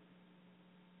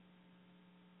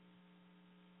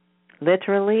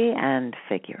 literally and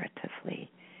figuratively.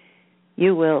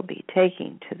 You will be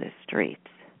taking to the streets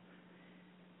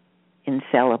in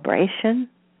celebration,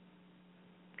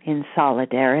 in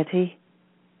solidarity,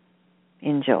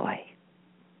 in joy.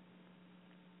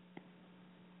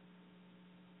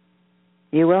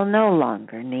 You will no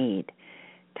longer need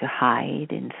to hide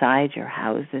inside your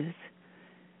houses,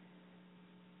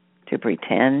 to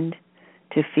pretend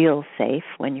to feel safe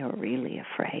when you're really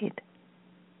afraid.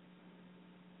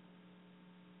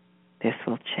 This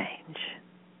will change.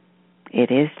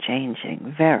 It is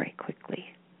changing very quickly.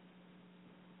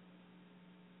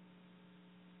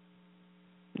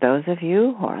 Those of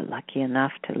you who are lucky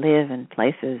enough to live in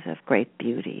places of great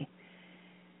beauty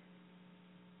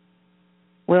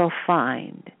will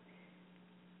find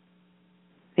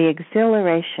the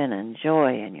exhilaration and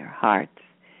joy in your hearts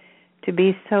to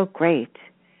be so great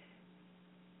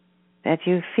that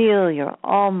you feel you're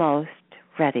almost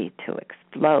ready to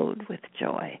explode with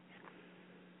joy.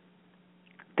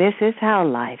 This is how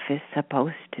life is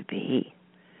supposed to be.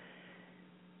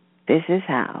 This is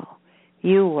how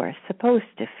you were supposed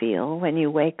to feel when you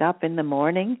wake up in the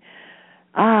morning.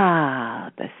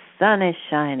 Ah, the sun is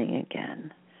shining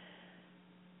again.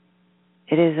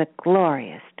 It is a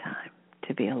glorious time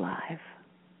to be alive.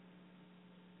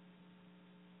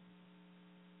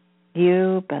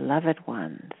 You, beloved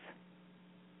ones,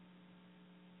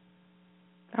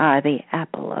 are the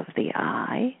apple of the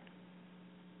eye.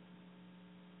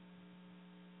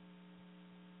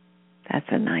 That's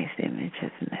a nice image,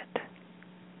 isn't it?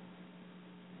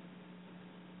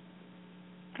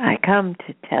 I come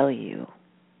to tell you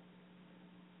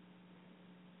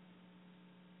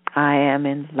I am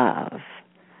in love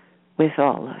with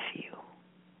all of you.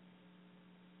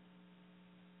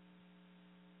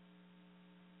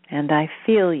 And I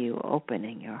feel you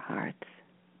opening your hearts.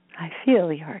 I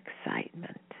feel your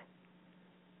excitement.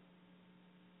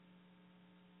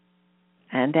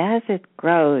 And as it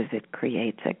grows, it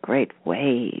creates a great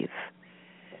wave.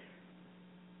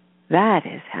 That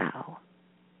is how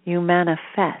you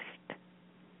manifest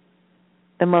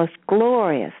the most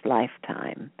glorious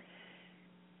lifetime.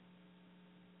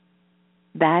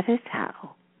 That is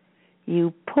how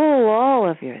you pull all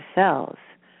of yourselves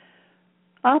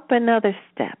up another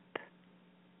step.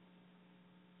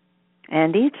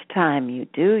 And each time you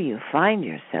do, you find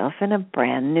yourself in a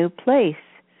brand new place.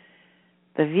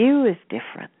 The view is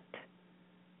different.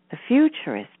 The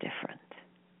future is different.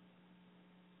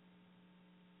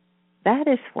 That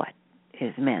is what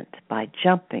is meant by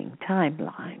jumping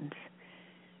timelines.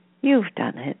 You've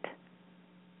done it.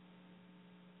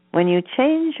 When you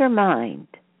change your mind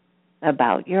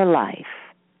about your life,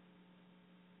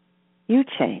 you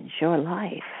change your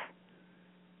life.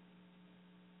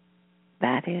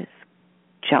 That is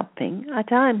jumping a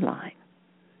timeline.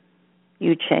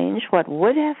 You change what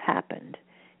would have happened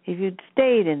if you'd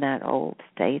stayed in that old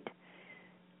state,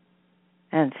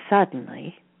 and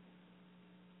suddenly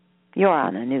you're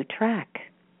on a new track.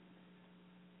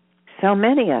 So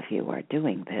many of you are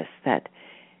doing this that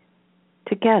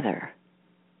together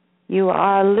you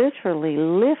are literally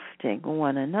lifting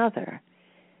one another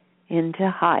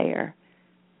into higher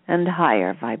and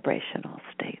higher vibrational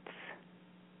states.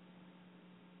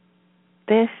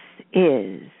 This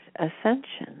is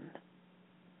ascension.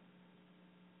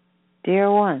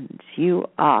 Dear ones, you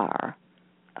are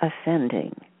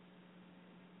ascending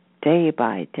day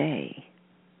by day.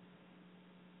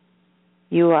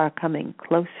 You are coming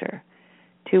closer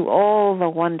to all the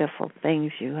wonderful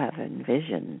things you have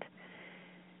envisioned.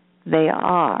 They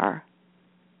are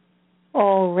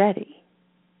already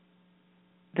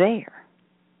there.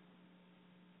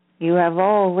 You have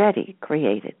already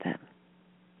created them.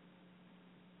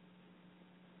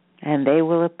 And they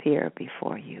will appear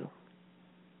before you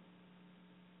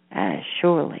as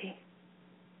surely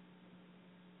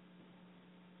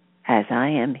as I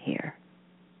am here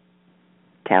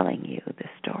telling you the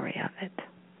story of it.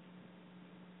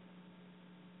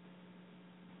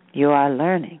 You are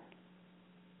learning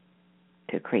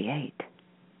to create.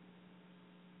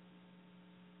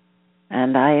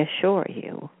 And I assure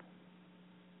you,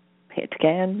 it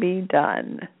can be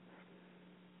done.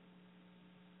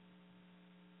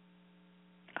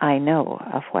 I know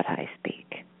of what I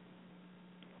speak.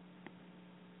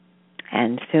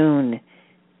 And soon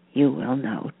you will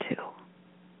know too.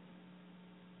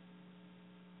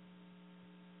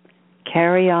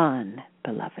 Carry on,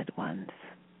 beloved ones.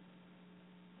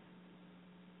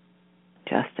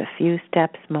 Just a few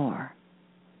steps more,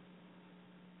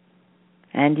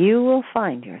 and you will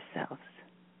find yourselves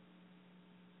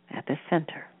at the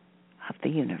center of the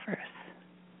universe.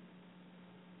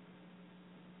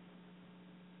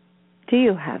 Do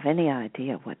you have any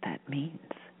idea what that means?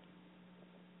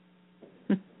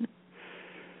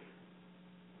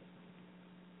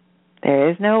 There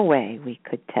is no way we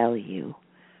could tell you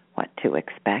what to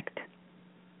expect.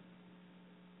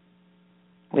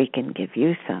 We can give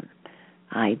you some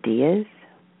ideas,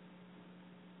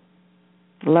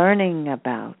 learning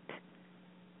about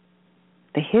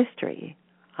the history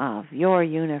of your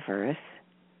universe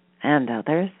and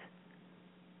others,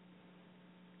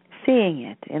 seeing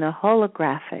it in a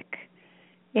holographic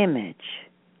image.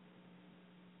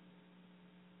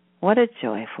 What a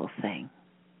joyful thing.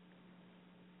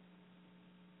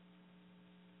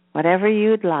 Whatever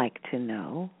you'd like to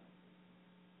know,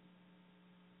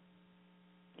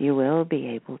 you will be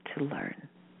able to learn.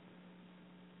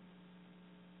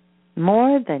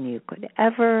 More than you could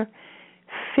ever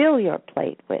fill your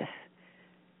plate with.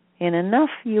 In enough,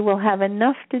 you will have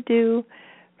enough to do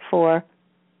for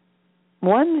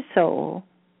one soul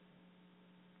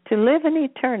to live in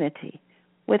eternity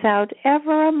without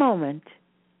ever a moment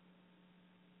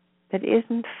that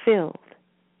isn't filled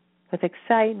with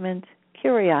excitement,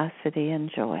 curiosity,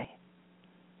 and joy.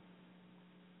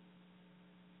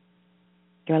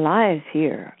 Your lives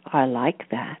here are like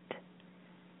that.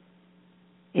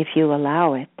 If you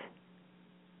allow it,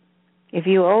 if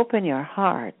you open your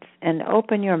hearts and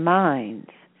open your minds,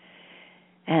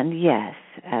 and yes,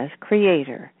 as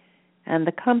Creator and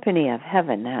the company of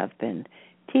heaven have been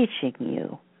teaching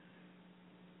you,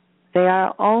 they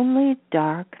are only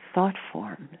dark thought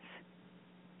forms.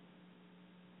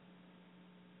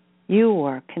 You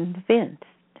are convinced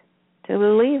to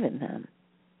believe in them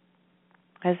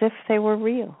as if they were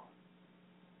real.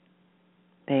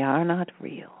 They are not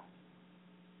real.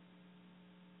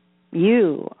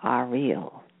 You are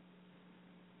real.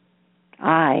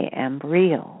 I am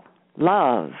real.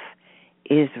 Love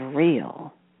is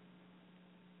real.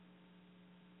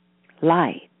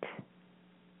 Light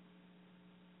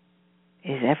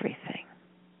is everything.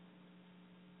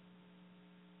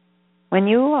 When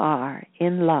you are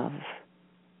in love,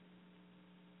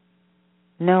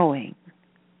 knowing,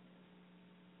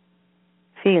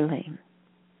 feeling,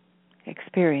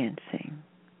 experiencing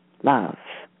love,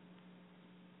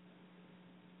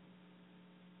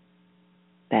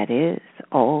 that is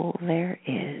all there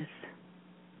is.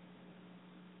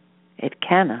 It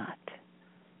cannot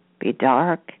be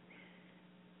dark.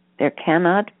 There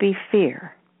cannot be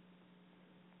fear.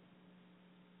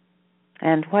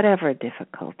 And whatever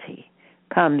difficulty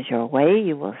comes your way,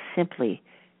 you will simply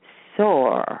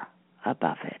soar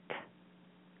above it.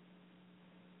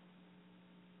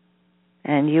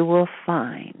 And you will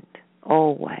find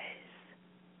always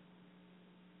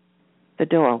the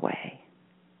doorway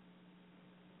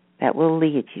that will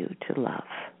lead you to love.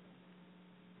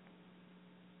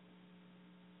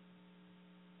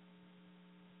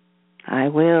 I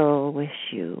will wish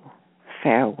you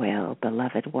farewell,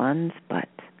 beloved ones, but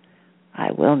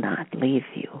I will not leave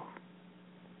you.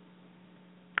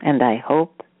 And I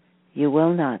hope you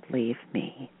will not leave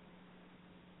me.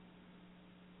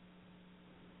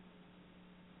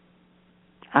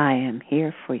 I am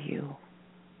here for you.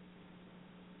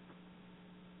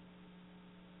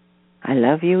 I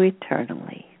love you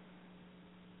eternally.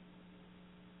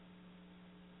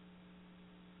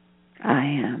 I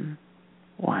am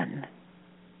one.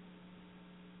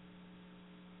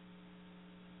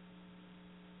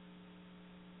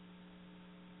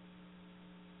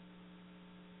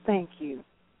 Thank you.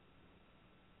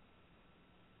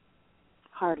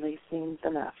 Hardly seems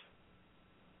enough.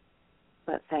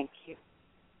 But thank you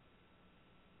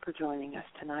for joining us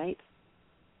tonight.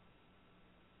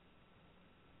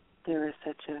 There is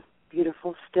such a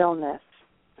beautiful stillness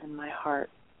in my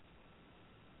heart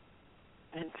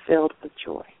and filled with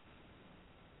joy.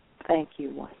 Thank you,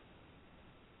 One.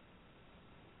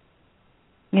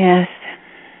 Yes,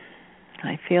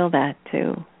 I feel that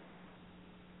too.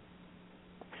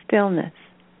 Stillness.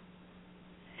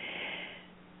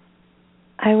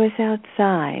 I was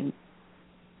outside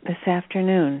this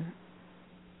afternoon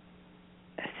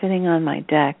sitting on my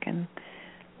deck and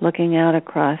looking out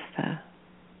across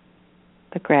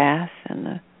the grass and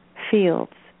the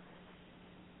fields.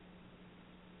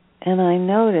 And I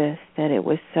noticed that it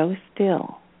was so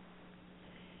still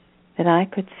that I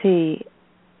could see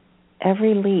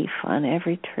every leaf on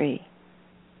every tree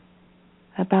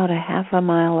about a half a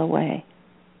mile away.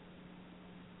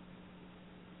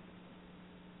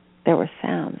 There were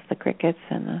sounds, the crickets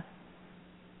and the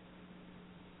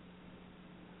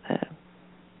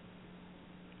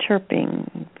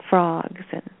chirping frogs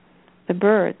and the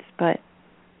birds, but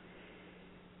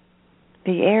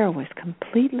the air was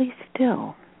completely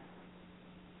still.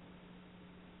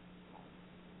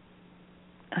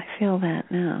 I feel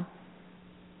that now.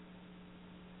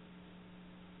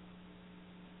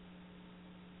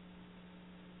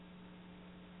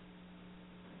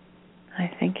 I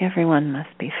think everyone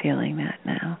must be feeling that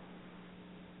now.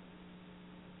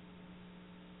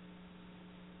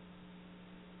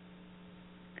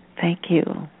 Thank you,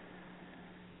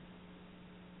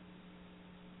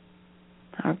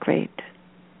 our great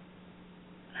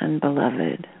and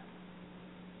beloved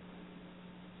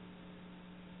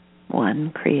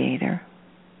One Creator.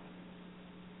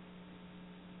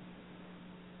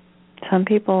 Some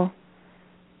people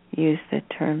use the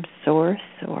term source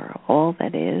or all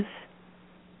that is.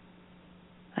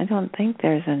 I don't think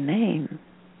there's a name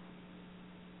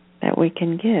that we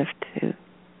can give to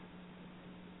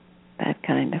that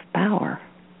kind of power.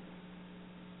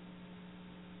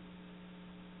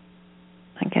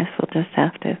 I guess we'll just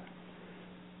have to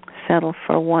settle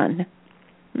for one.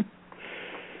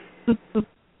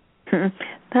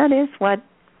 That is what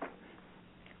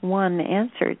one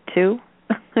answered to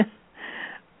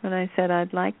when I said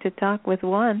I'd like to talk with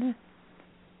one.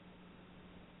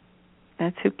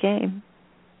 That's who came.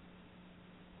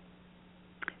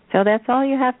 So that's all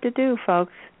you have to do,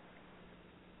 folks.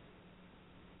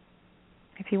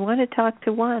 If you want to talk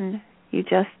to one, you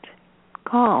just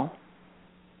call.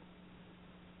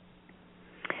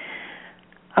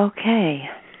 Okay.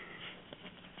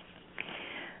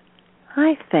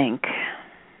 I think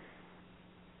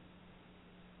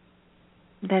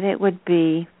that it would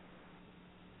be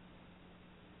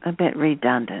a bit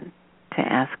redundant to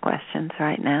ask questions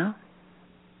right now.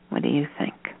 What do you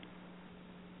think?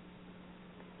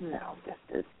 No,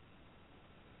 this is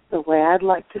the way I'd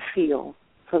like to feel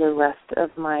for the rest of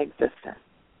my existence.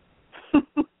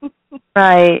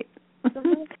 Right.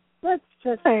 Let's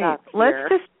just right. stop here.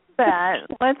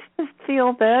 Let's just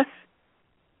feel this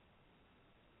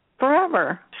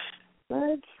forever.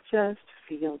 Let's just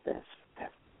feel this.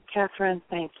 Kathryn,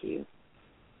 thank you.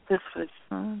 This was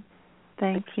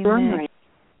thank extraordinary. You, Meg.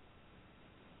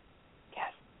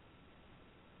 Yes.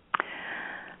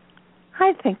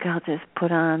 I think I'll just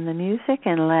put on the music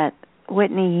and let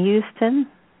Whitney Houston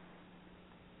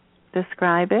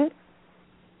describe it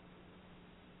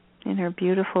in her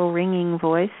beautiful ringing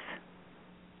voice.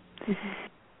 Mm-hmm.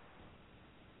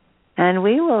 And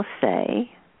we will say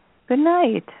good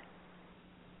night.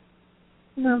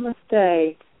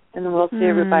 Namaste. And then we'll see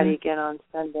everybody again on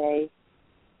Sunday.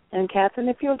 And Kathryn,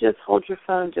 if you'll just hold your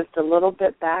phone just a little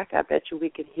bit back, I bet you we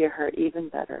could hear her even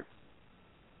better.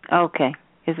 Okay.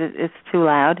 It's too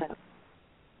loud?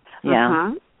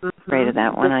 Yeah. Mm-hmm. Afraid of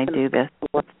that when I do this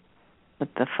with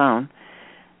the phone.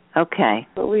 Okay.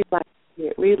 But we'd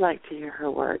like to hear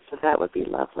her words, so that would be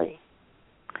lovely.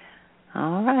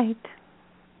 All right.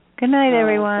 Good night,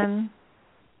 everyone.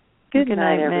 Good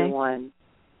night, everyone.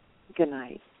 Good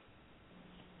night.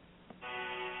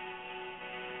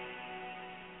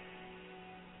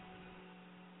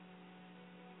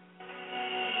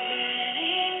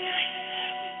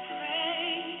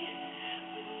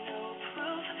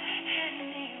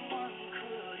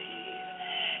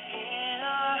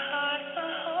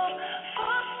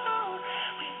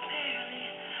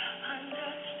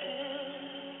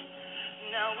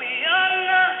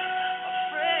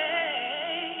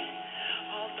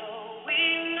 Although we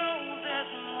know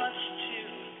there's more.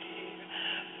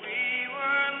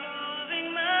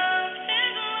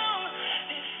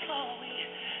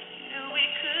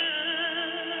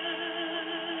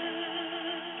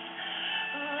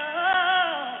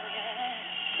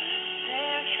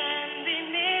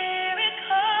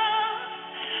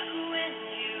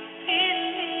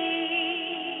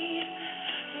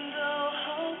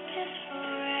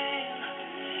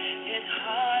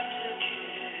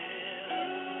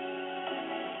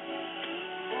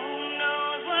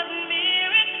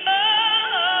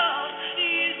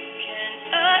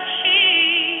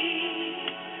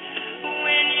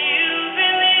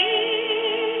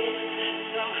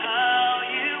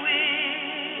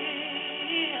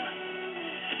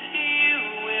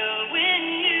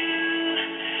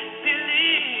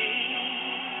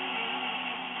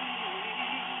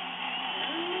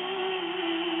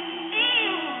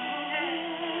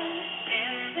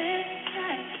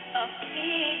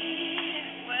 see.